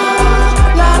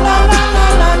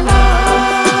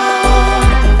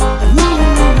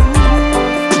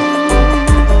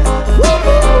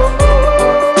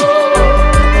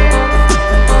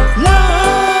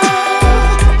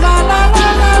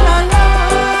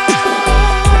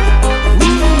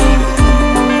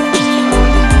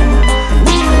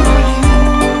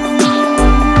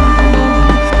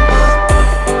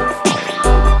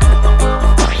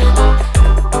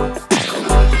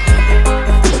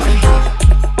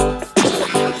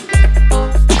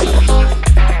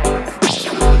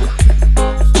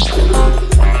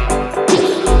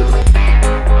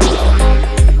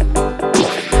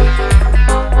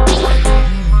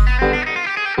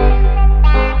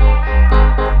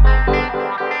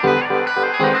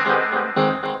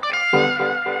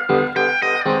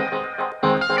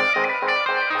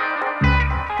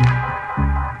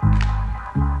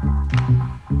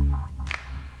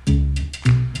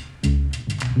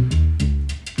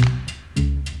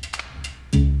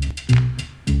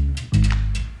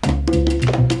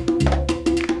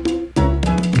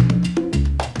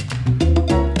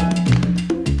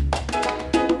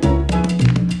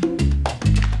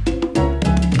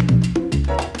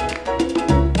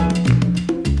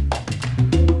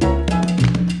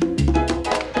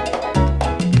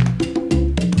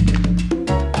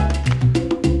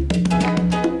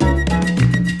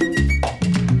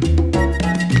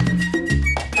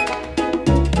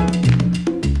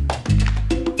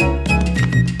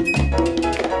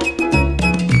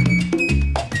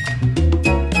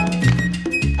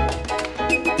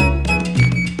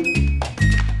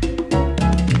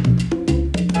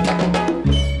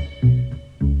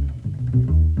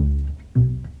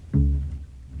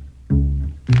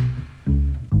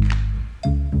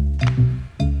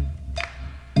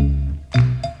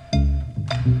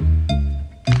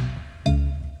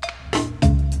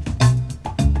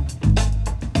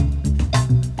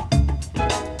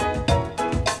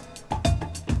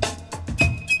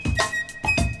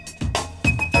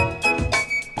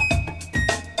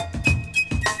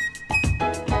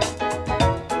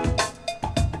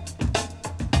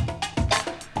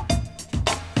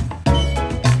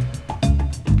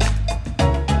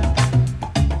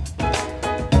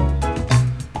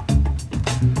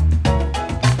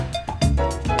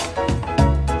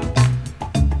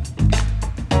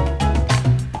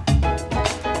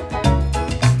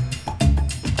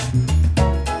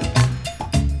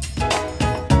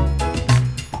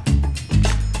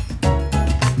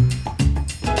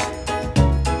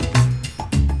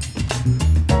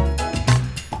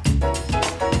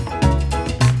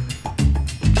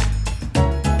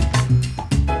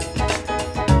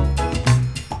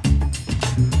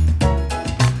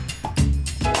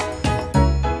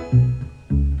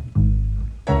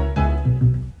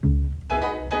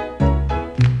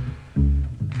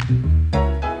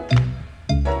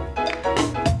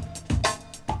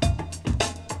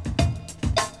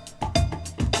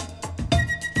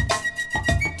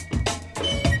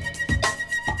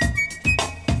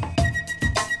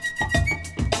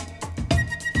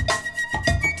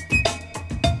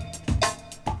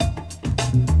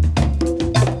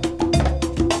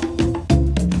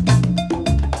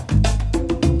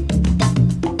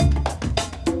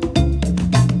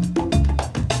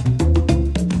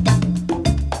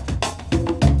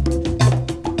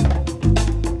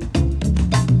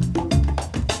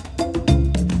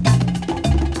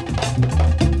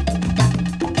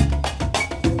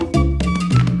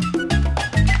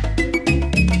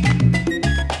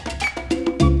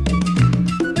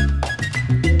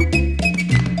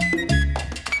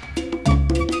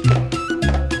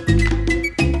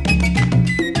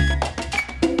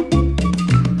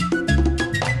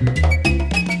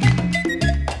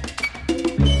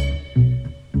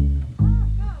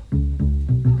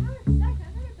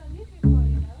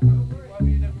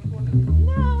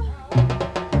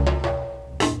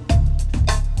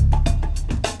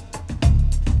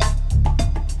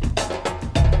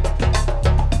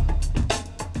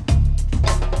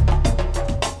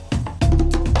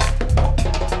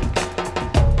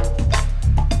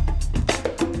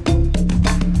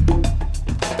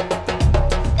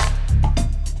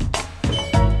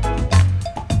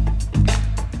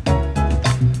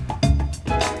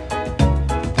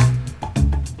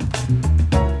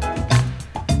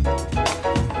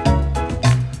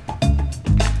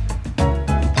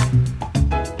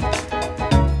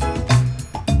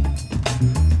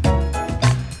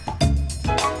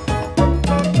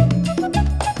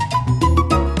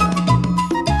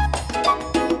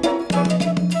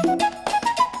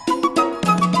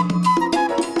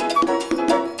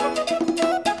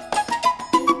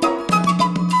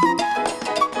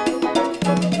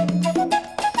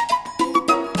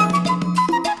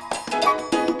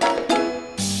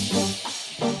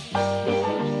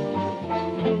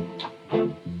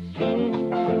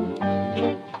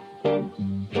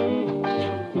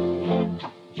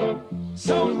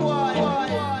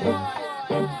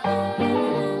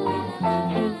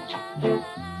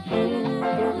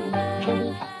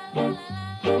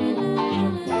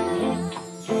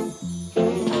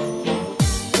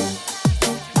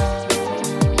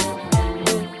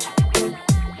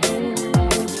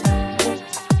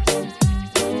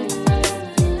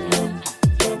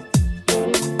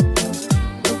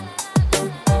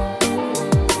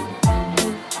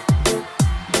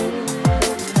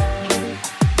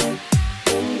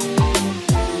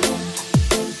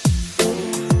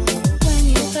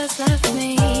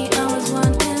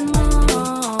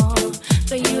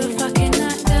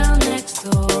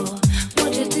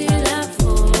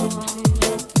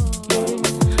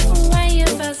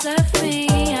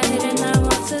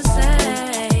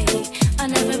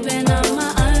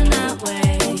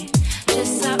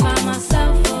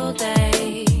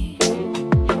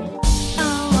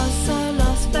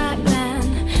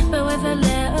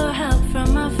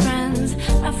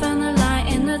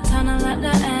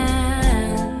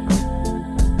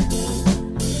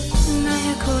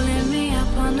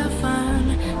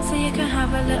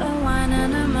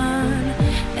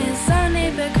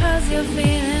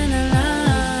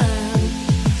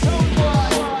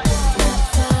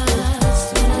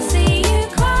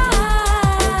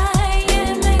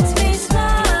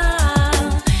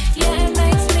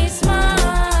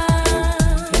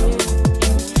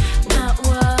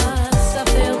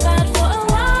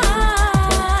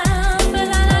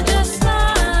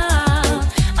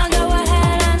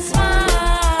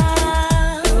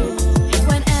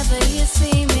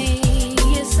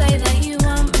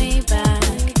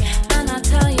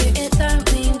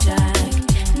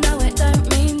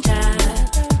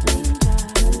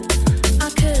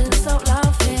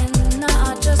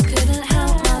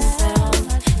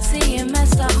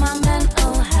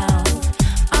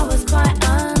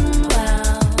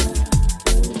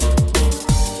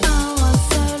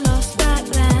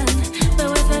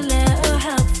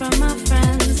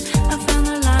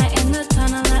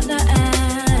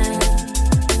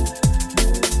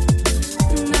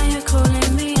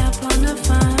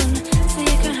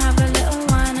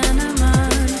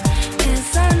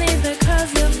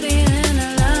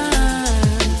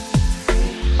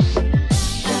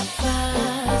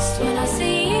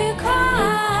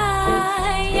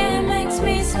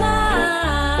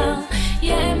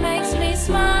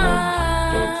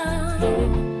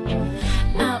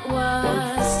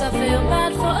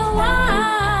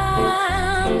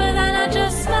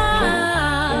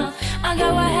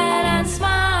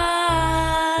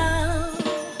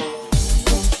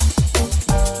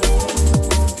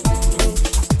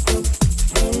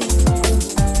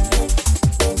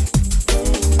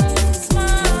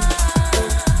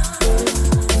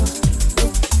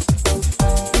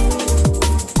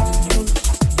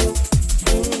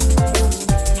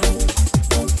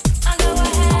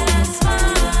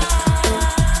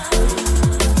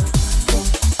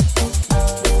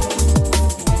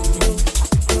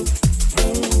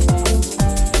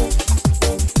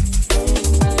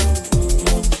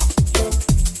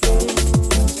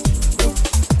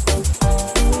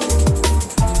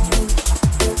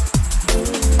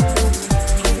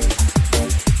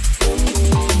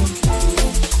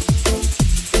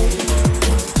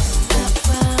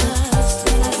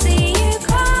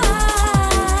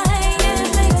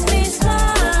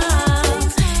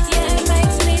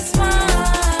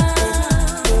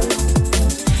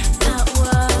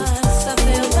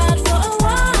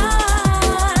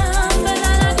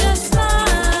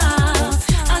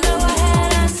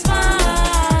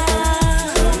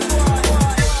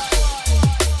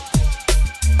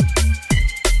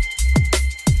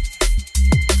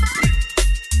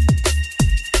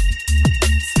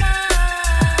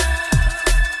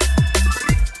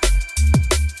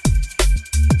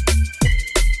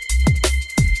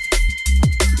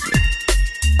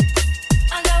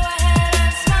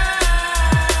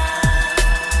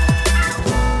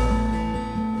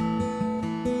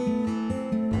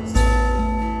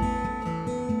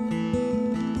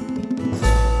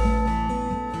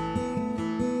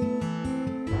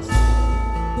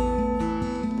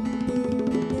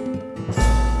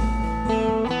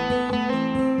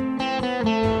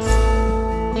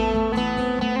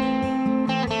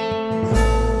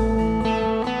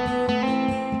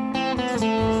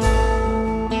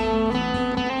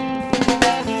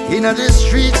In the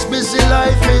streets, busy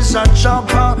life is a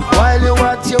chopper. While you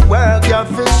at your work, you have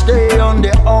to stay on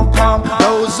the upper.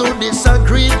 Those who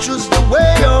disagree choose the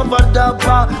way over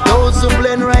dapper. Those who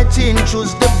blend right in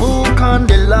choose the book on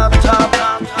the laptop.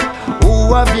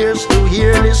 Who have ears to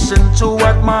hear, listen to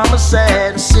what mama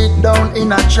said. Sit down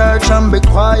in a church and be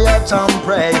quiet and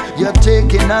pray. You're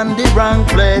taking on the wrong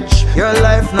pledge. Your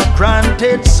life not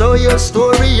granted, so your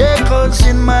story echoes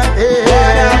in my head.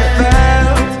 What I've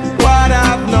felt, what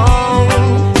I've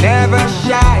known, never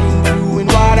shine doing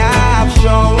what I've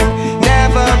shown.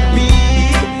 Never be,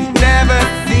 never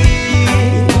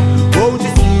see. Won't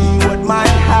you see what might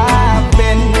have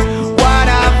been? What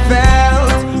I've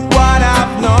felt, what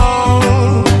I've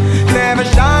known, never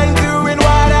shine doing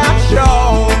what I've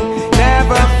shown.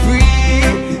 Never free,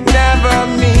 never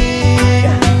me.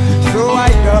 So I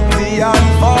love the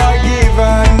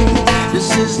unforgiven. This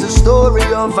is the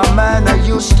story of a man I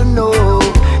used to know.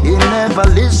 He never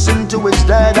listened to his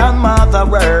dad and mother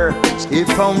words. He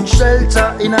found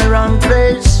shelter in a wrong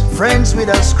place. Friends with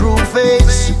a screw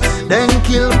face, then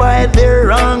killed by their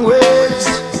wrong ways.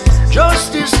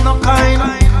 Justice no kind,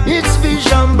 it's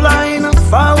vision blind.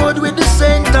 Forward with the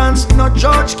sentence, no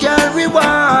judge can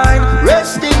rewind.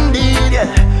 Rest indeed,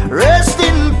 rest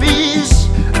in peace,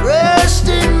 rest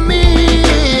in me.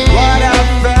 What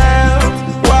I've felt,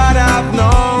 what I've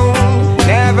known,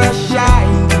 never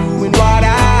shine doing what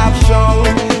I've shown.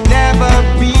 Never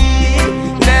be,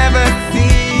 never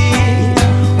see.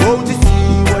 Won't you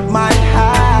see what might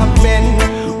have been?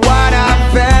 What I've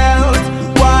felt,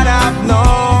 what I've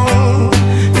known,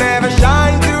 never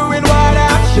shine doing what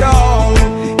I've shown.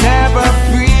 Never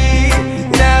free,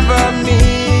 never me.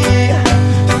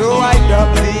 So I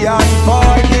love the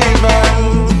unforgiven.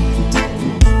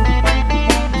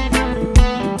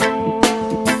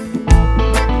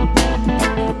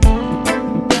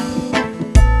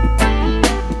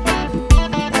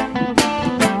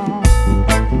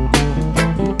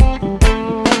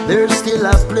 There's still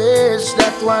a place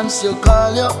that once you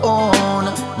call your own.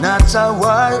 Not a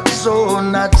war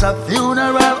zone, not a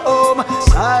funeral home.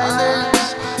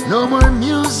 Silence, no more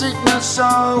music, no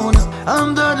sound.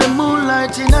 Under the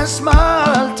moonlight in a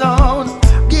small town.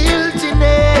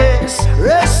 Guiltiness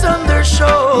rests on their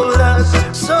shoulders.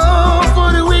 So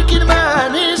for the wicked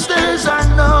man, his days are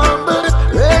numbered.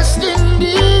 Rest in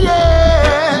the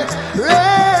air,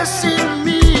 rest in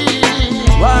me.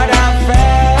 What I've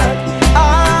felt,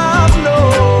 I've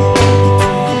known.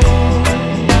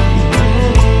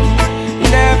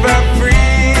 Never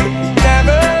free,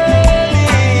 never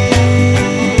leave.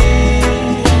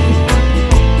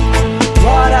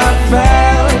 What I've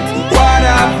felt, what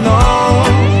I've known,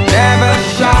 never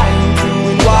shine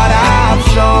doing what I've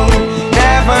shown.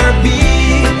 Never be,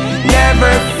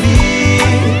 never see.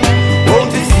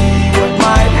 Won't you see what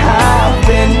might have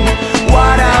been?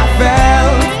 What I've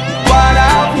felt, what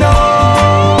I've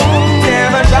known,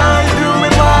 never shine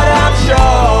doing what I've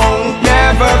shown.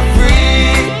 Never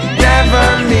free, never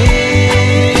me.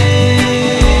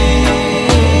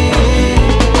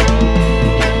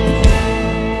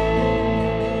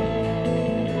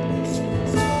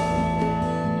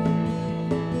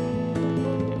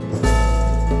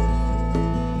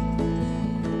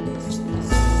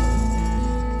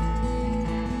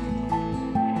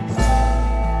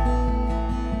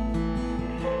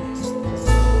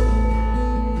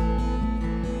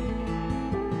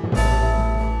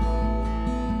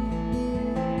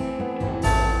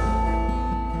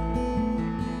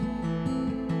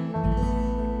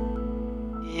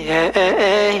 Yeah.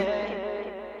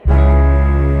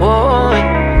 Oh.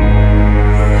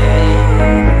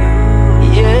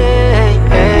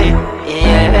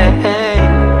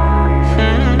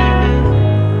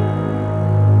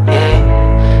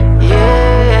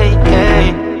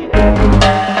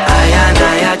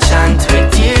 I chant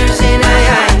with tears in my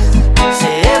eyes.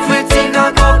 Say everything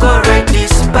I go correct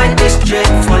despite this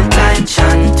dreadful time.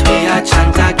 Chant, we a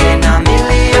chant again a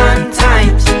million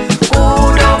times.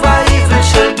 Good over evil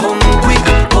shall come quick.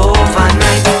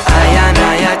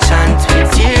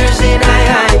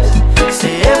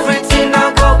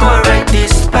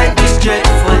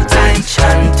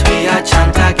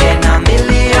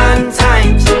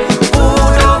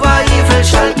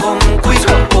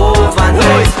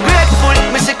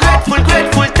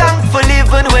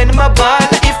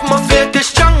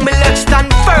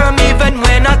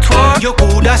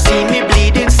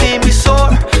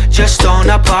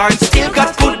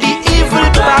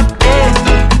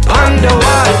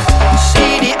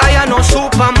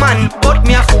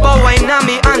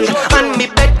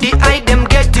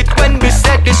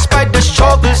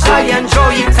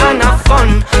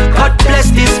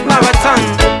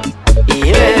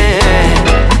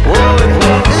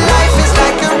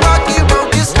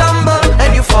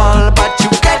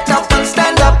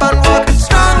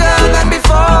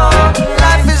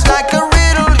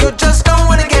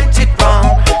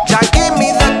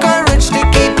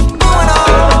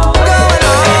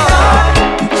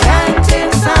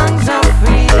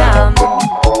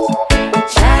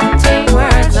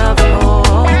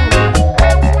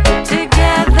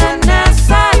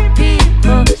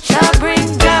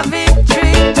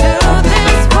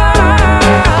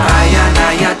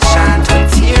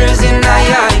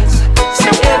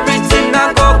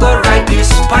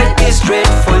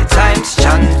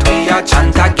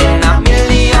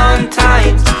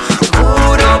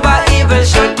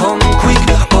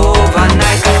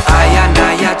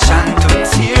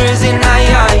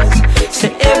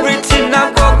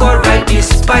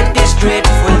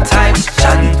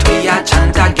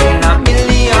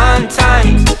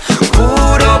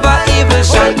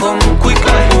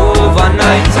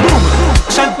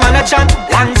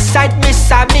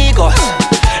 amigos.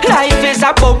 Life is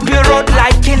a bumpy road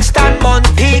like Kingston,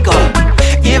 Montego.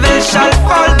 Evil shall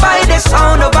fall by the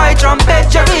sound of my trumpet,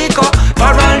 Jericho.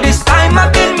 For all this time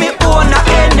I've been me own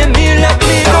enemy, let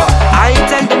me go. I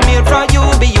tell the mirror you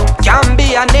be, you can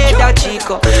be another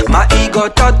chico. My ego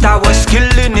thought I was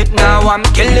killing it, now I'm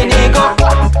killing ego.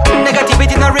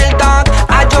 Negativity no real dog,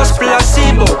 I just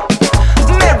placebo.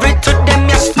 Married to them,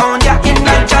 yes, found ya in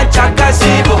a Jaja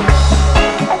gazebo.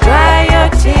 Dry your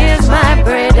tears, my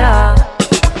brother.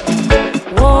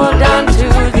 Hold on to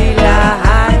the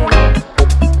line.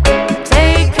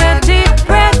 Take a deep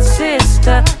breath,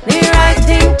 sister. The right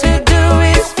thing to do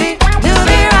is do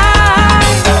the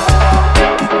right.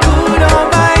 Good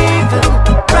over evil,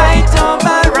 right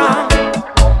over wrong.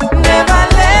 Never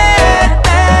let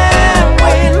them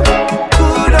win.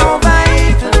 Good over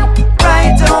evil,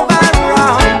 right over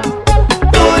wrong.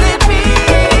 Would it be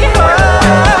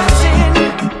hurting?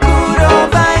 Good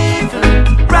over evil,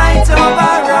 right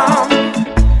over wrong.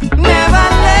 Never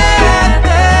let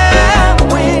them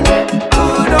win.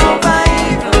 Good over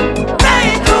evil,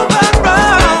 right over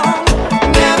wrong.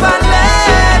 Never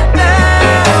let them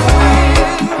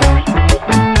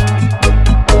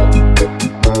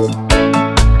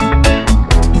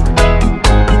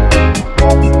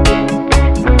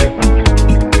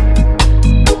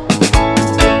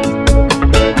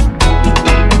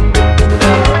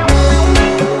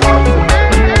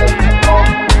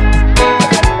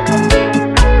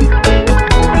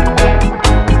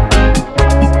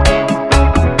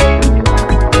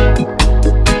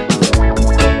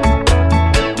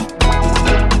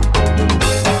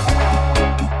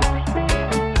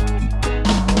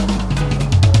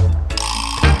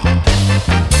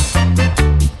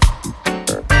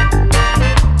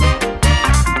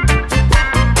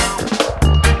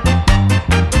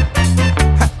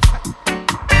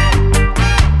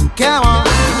Come on.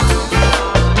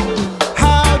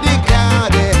 Howdy,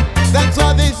 howdy. That's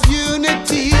why there's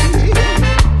unity.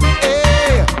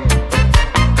 Hey.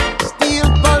 Steel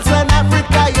pulse and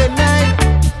Africa unite.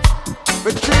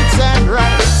 For truths and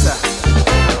rights.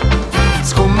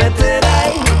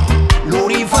 Scommetterai, lo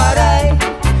rifarai,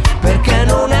 perché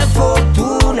non è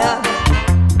fortuna.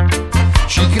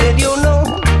 Ci credi o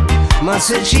no? Ma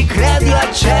se ci credi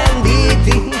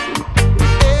accenditi.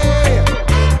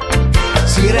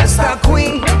 Si resta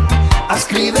qui a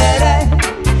scrivere,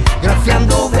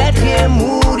 graffiando vetri e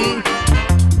muri.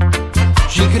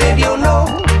 Ci credi o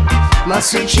no? Ma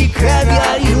se ci credi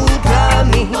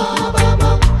aiutami.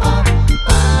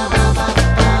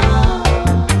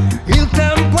 Il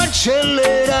tempo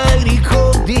accelera i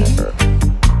ricordi,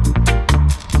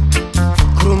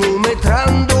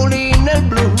 cronometrandoli nel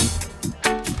blu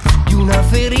di una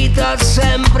ferita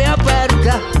sempre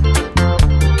aperta.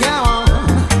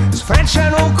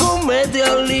 Sfrecciano commedie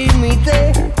al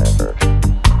limite,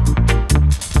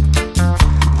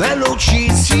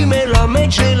 velocissime lame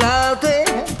gelate,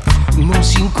 non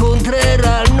si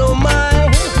incontreranno mai.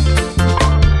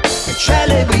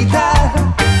 Celebrità,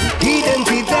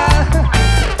 identità,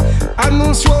 hanno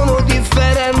un suono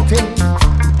differente.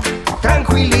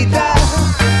 Tranquillità,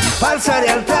 falsa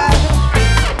realtà,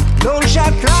 non ci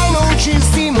attrae, non ci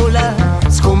stimola.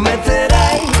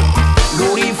 Scommetterai,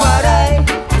 lo rifarai,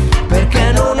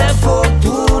 perché non è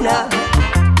fortuna.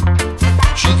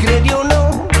 Ci credi o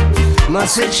no? Ma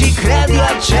se ci credi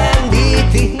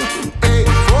accenditi. E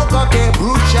fuoco che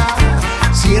brucia.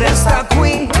 Si resta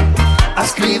qui a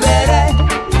scrivere,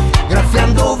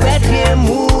 graffiando vetri e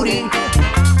muri.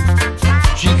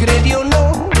 Ci credi o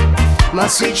no? Ma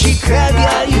se ci credi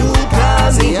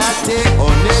aiutami. Siate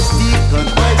onesti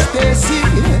con queste sì.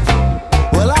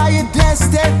 Well, are you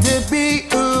destined to be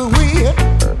who we?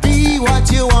 Be what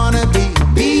you wanna be.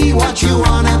 Be what you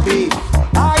wanna be.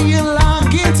 Are you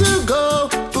longing to go?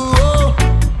 Ooh,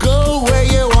 go where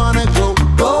you wanna go.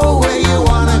 Go where you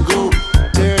wanna go.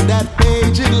 Turn that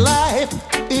page in life.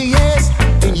 Yes,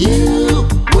 and you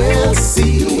will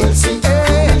see. You will see.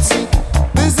 Hey,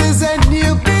 this is a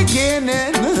new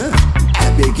beginning.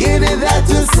 A beginning that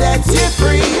will set you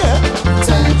free.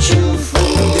 Set you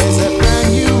free. There's a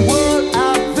brand new world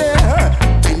out there,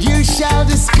 and you shall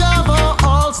discover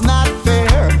all's not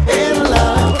fair. In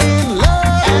love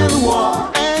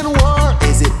and war,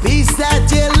 is it peace that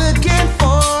you're looking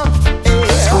for?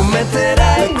 Yeah.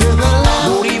 Scommetterai,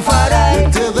 lo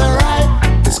rifarai, to the right,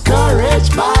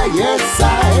 discouraged by your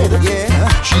side. Yeah.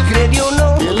 Ci credi o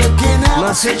no? You're looking up,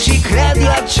 ma se ci credi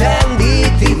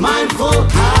accenditi. mindful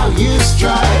how you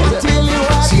stride. Tell you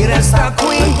what, Si resta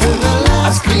qui to the left,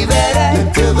 a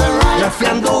scrivere, to the right,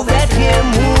 graffiando vetri e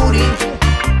muri.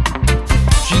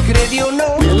 Ci credi o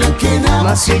no? you're looking up,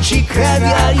 Ma se ci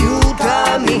credi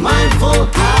aiutami. me. Mindful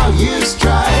how you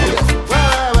strike. Well.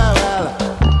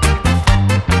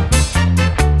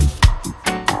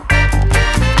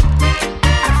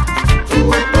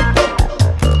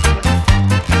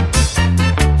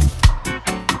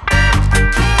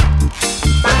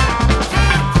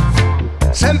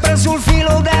 Sempre sul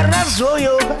filo del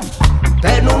rasoio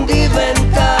per non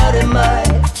diventare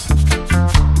mai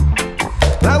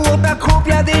la vuota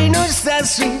copia di noi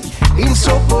stessi,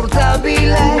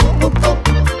 insopportabile.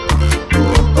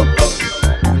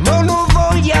 Non ho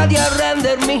voglia di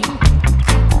arrendermi,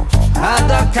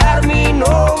 adattarmi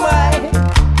no mai.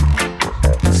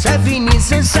 Se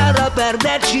finisse sarà per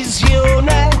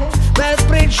decisione, per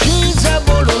precisa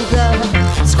volontà.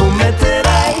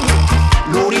 Scommetterei,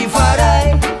 lo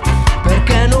rifarei,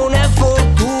 perché non è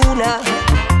fortuna.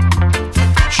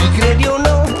 Ci credi o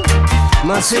no?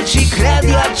 Ma se ci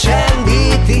credi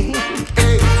accenditi.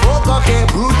 E fuoco che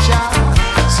brucia.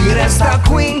 Si resta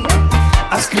qui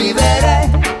a scrivere,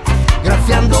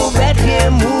 graffiando vetri e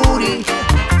muri.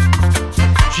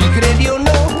 Ci credi o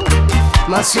no?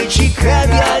 Ma se ci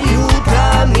credi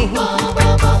aiutami.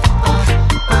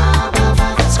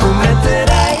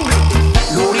 Scommetterei,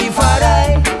 lo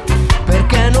rifarei,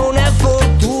 perché non è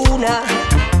fortuna.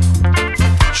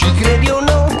 Ci credi o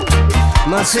no?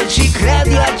 Ma se ci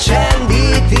credi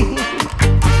accenditi.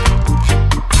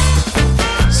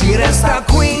 Si resta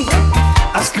qui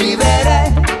a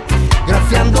scrivere,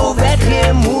 graffiando vetri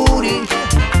e muri.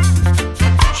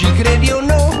 Ci credi o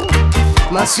no?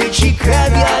 Ma se ci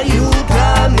credi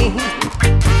aiutami.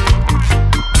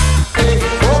 E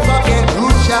fuoco che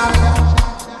brucia.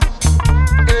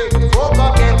 E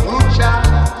fuoco che brucia.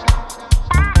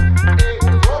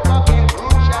 E fuoco che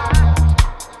brucia.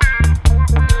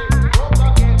 E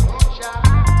fuoco che brucia.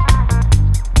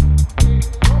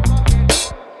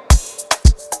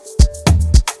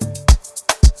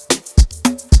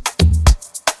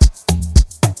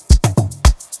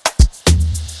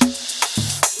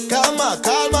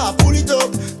 Calma, pulito.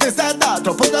 Te sta da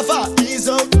troppo da fa,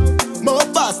 iso. Mo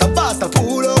basta,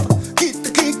 pulo.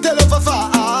 Chi te lo fa,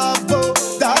 abbo.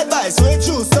 Dai, vai, su e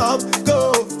giù, stop,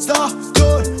 go. Sto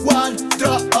con one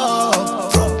drop.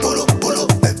 Volo.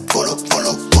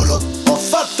 Ho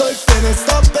fatto il fine,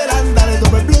 sto per andare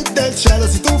dove blu del cielo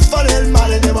si tuffa nel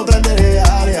mare, devo prendere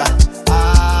aria.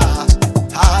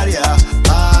 Aria.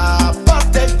 A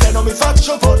parte il treno mi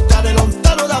faccio portare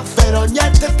lontano davvero,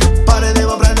 niente più pare,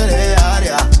 devo prendere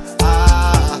aria.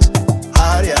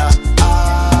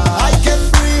 I can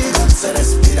breathe, non se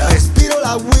respiro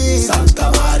la weed.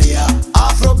 Santa Maria,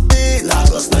 Afrobeat,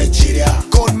 Lagos Nigeria,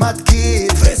 con Mad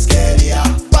Kid, frescheria,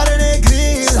 pare nei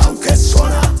grill, sound che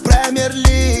suona, Premier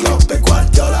League, Klopp e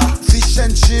Guardiola, fish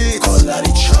and chips, con la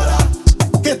ricciola,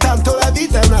 che tanto la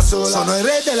vita è una sola. Sono il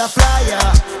re della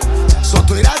playa,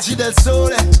 sotto i raggi del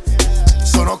sole.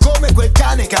 Sono come quel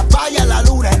cane che appaia alla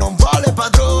luna e non vuole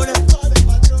padrone.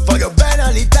 Voglio bene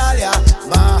all'Italia,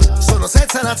 ma sono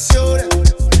senza nazione.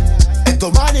 E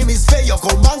domani mi sveglio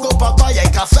con mango, papaya e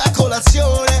caffè a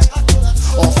colazione.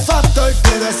 Ho fatto il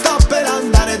piede e sto per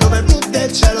andare dove il blu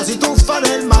del cielo si tuffa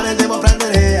nel mare, devo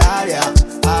prendere aria.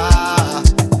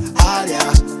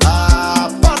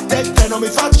 A parte il treno mi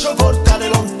faccio portare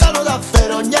lontano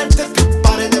davvero, niente più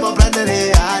pare, devo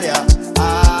prendere aria.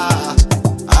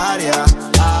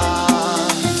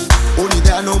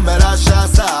 Un'idea non me lascia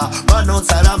sta, ma non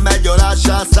sarà meglio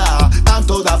lascia sta.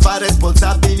 Tanto da fare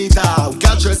responsabilità, un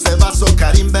calcio e se va so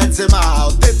Karim Benzema.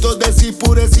 Ho detto de sì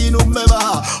pure sì non me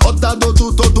va, ho dato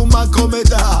tutto tu manco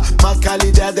metà. Manca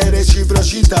l'idea di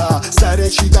reciprocità, sta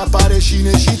recita pare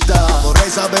cinecittà. Vorrei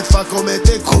saper fa come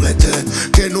te,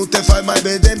 che non te fai mai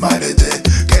vedere,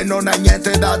 che non hai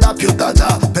niente da più da.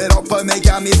 Però poi mi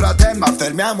chiami fratello, ma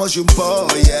fermiamoci un po',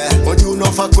 yeah.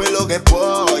 Ognuno fa quello che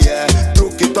può, yeah.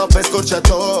 Trucchi, troppe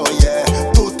scorciatoie,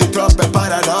 tutti troppe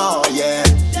paranoie.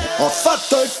 Ho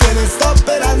fatto il piede, sto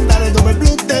per andare dove il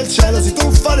blu del cielo si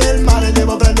tuffa nel mare,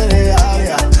 devo prendere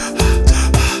aria.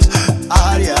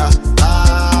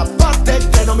 A parte il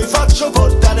treno mi faccio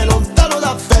portare lontano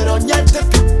davvero, niente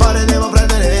più pare, devo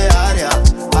prendere aria.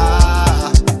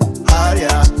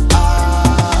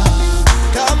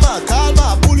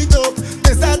 Calma, pulito.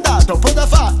 Te sta da troppo da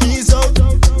fa, iso.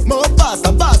 Mo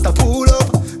basta, pulo.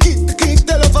 Chi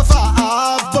te lo fa,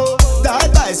 abbo.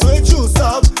 Dai, su e giù,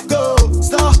 stop, go.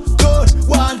 Sto con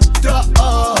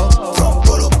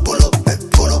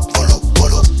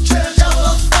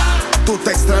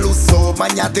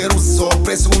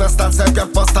proprio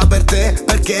apposta per te,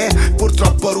 perché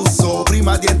purtroppo russo.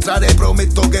 Prima di entrare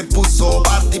prometto che busso.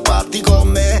 Parti con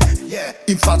me, yeah.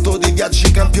 In fatto dei viaggi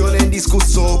campione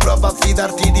indiscusso. Prova a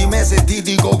fidarti di me se ti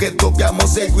dico che dobbiamo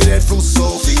seguire il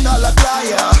flusso. Fino alla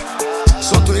playa,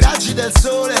 sotto i raggi del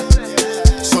sole.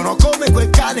 Sono come quel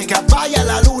cane che abbaia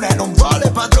alla luna e non vuole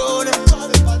padrone.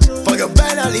 Voglio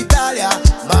bene all'Italia,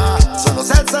 ma sono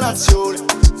senza nazione.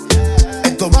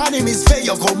 E domani mi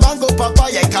sveglio con mango,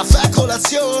 papaya e caffè a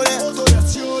colazione.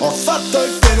 Ho fatto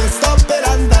il pieno e sto per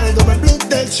andare dove il blu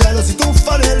del cielo si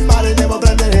tuffa nel mare. Devo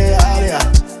prendere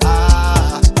aria,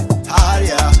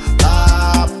 aria.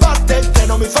 Parte il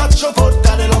treno, mi faccio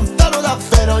portare lontano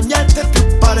davvero. Niente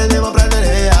più pare, devo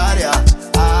prendere aria,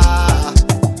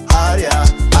 aria.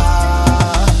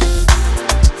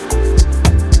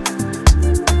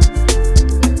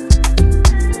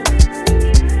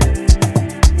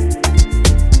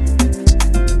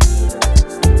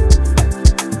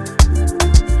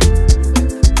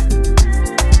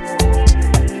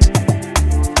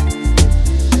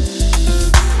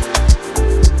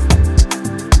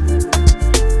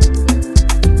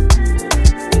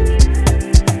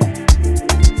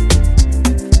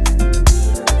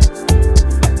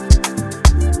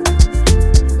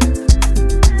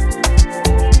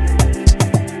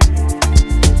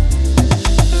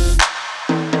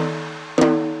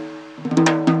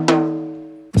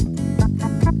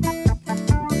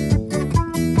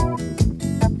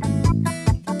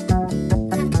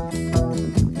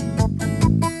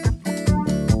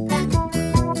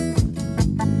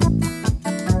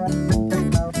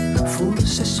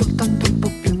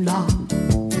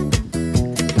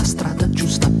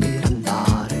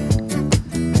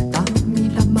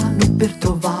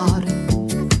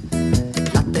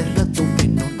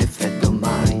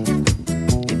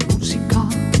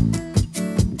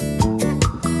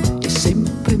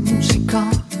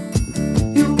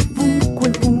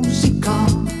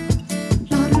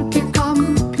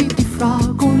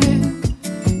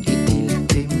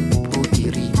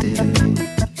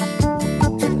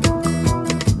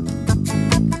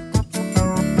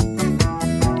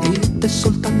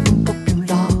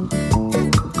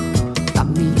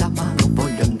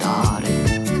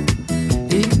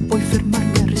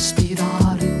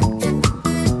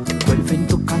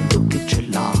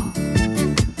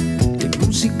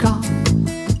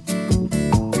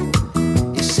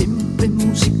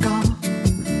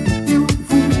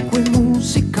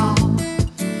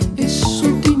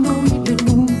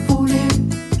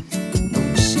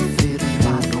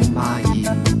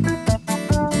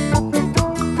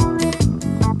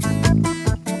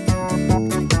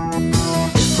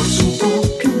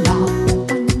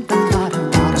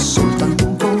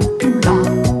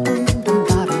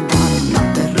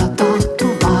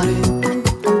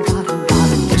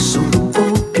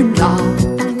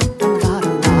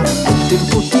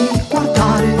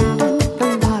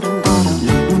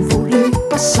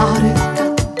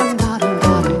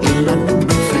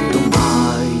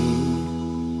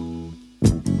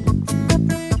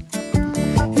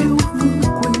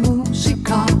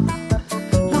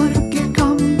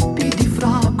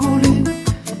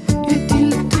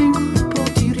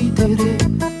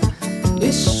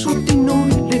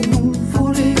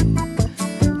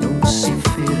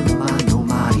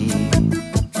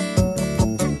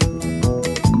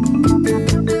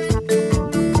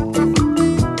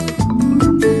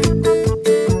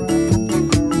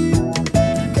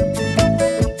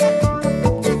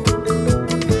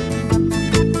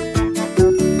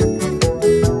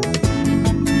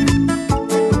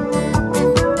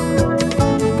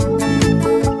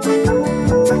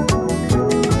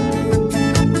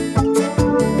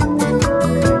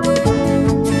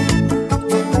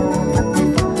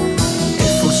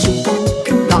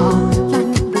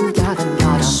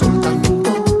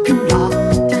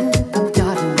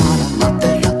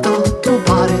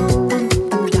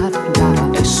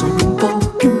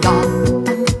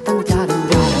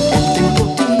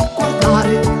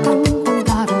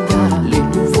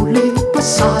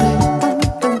 Passare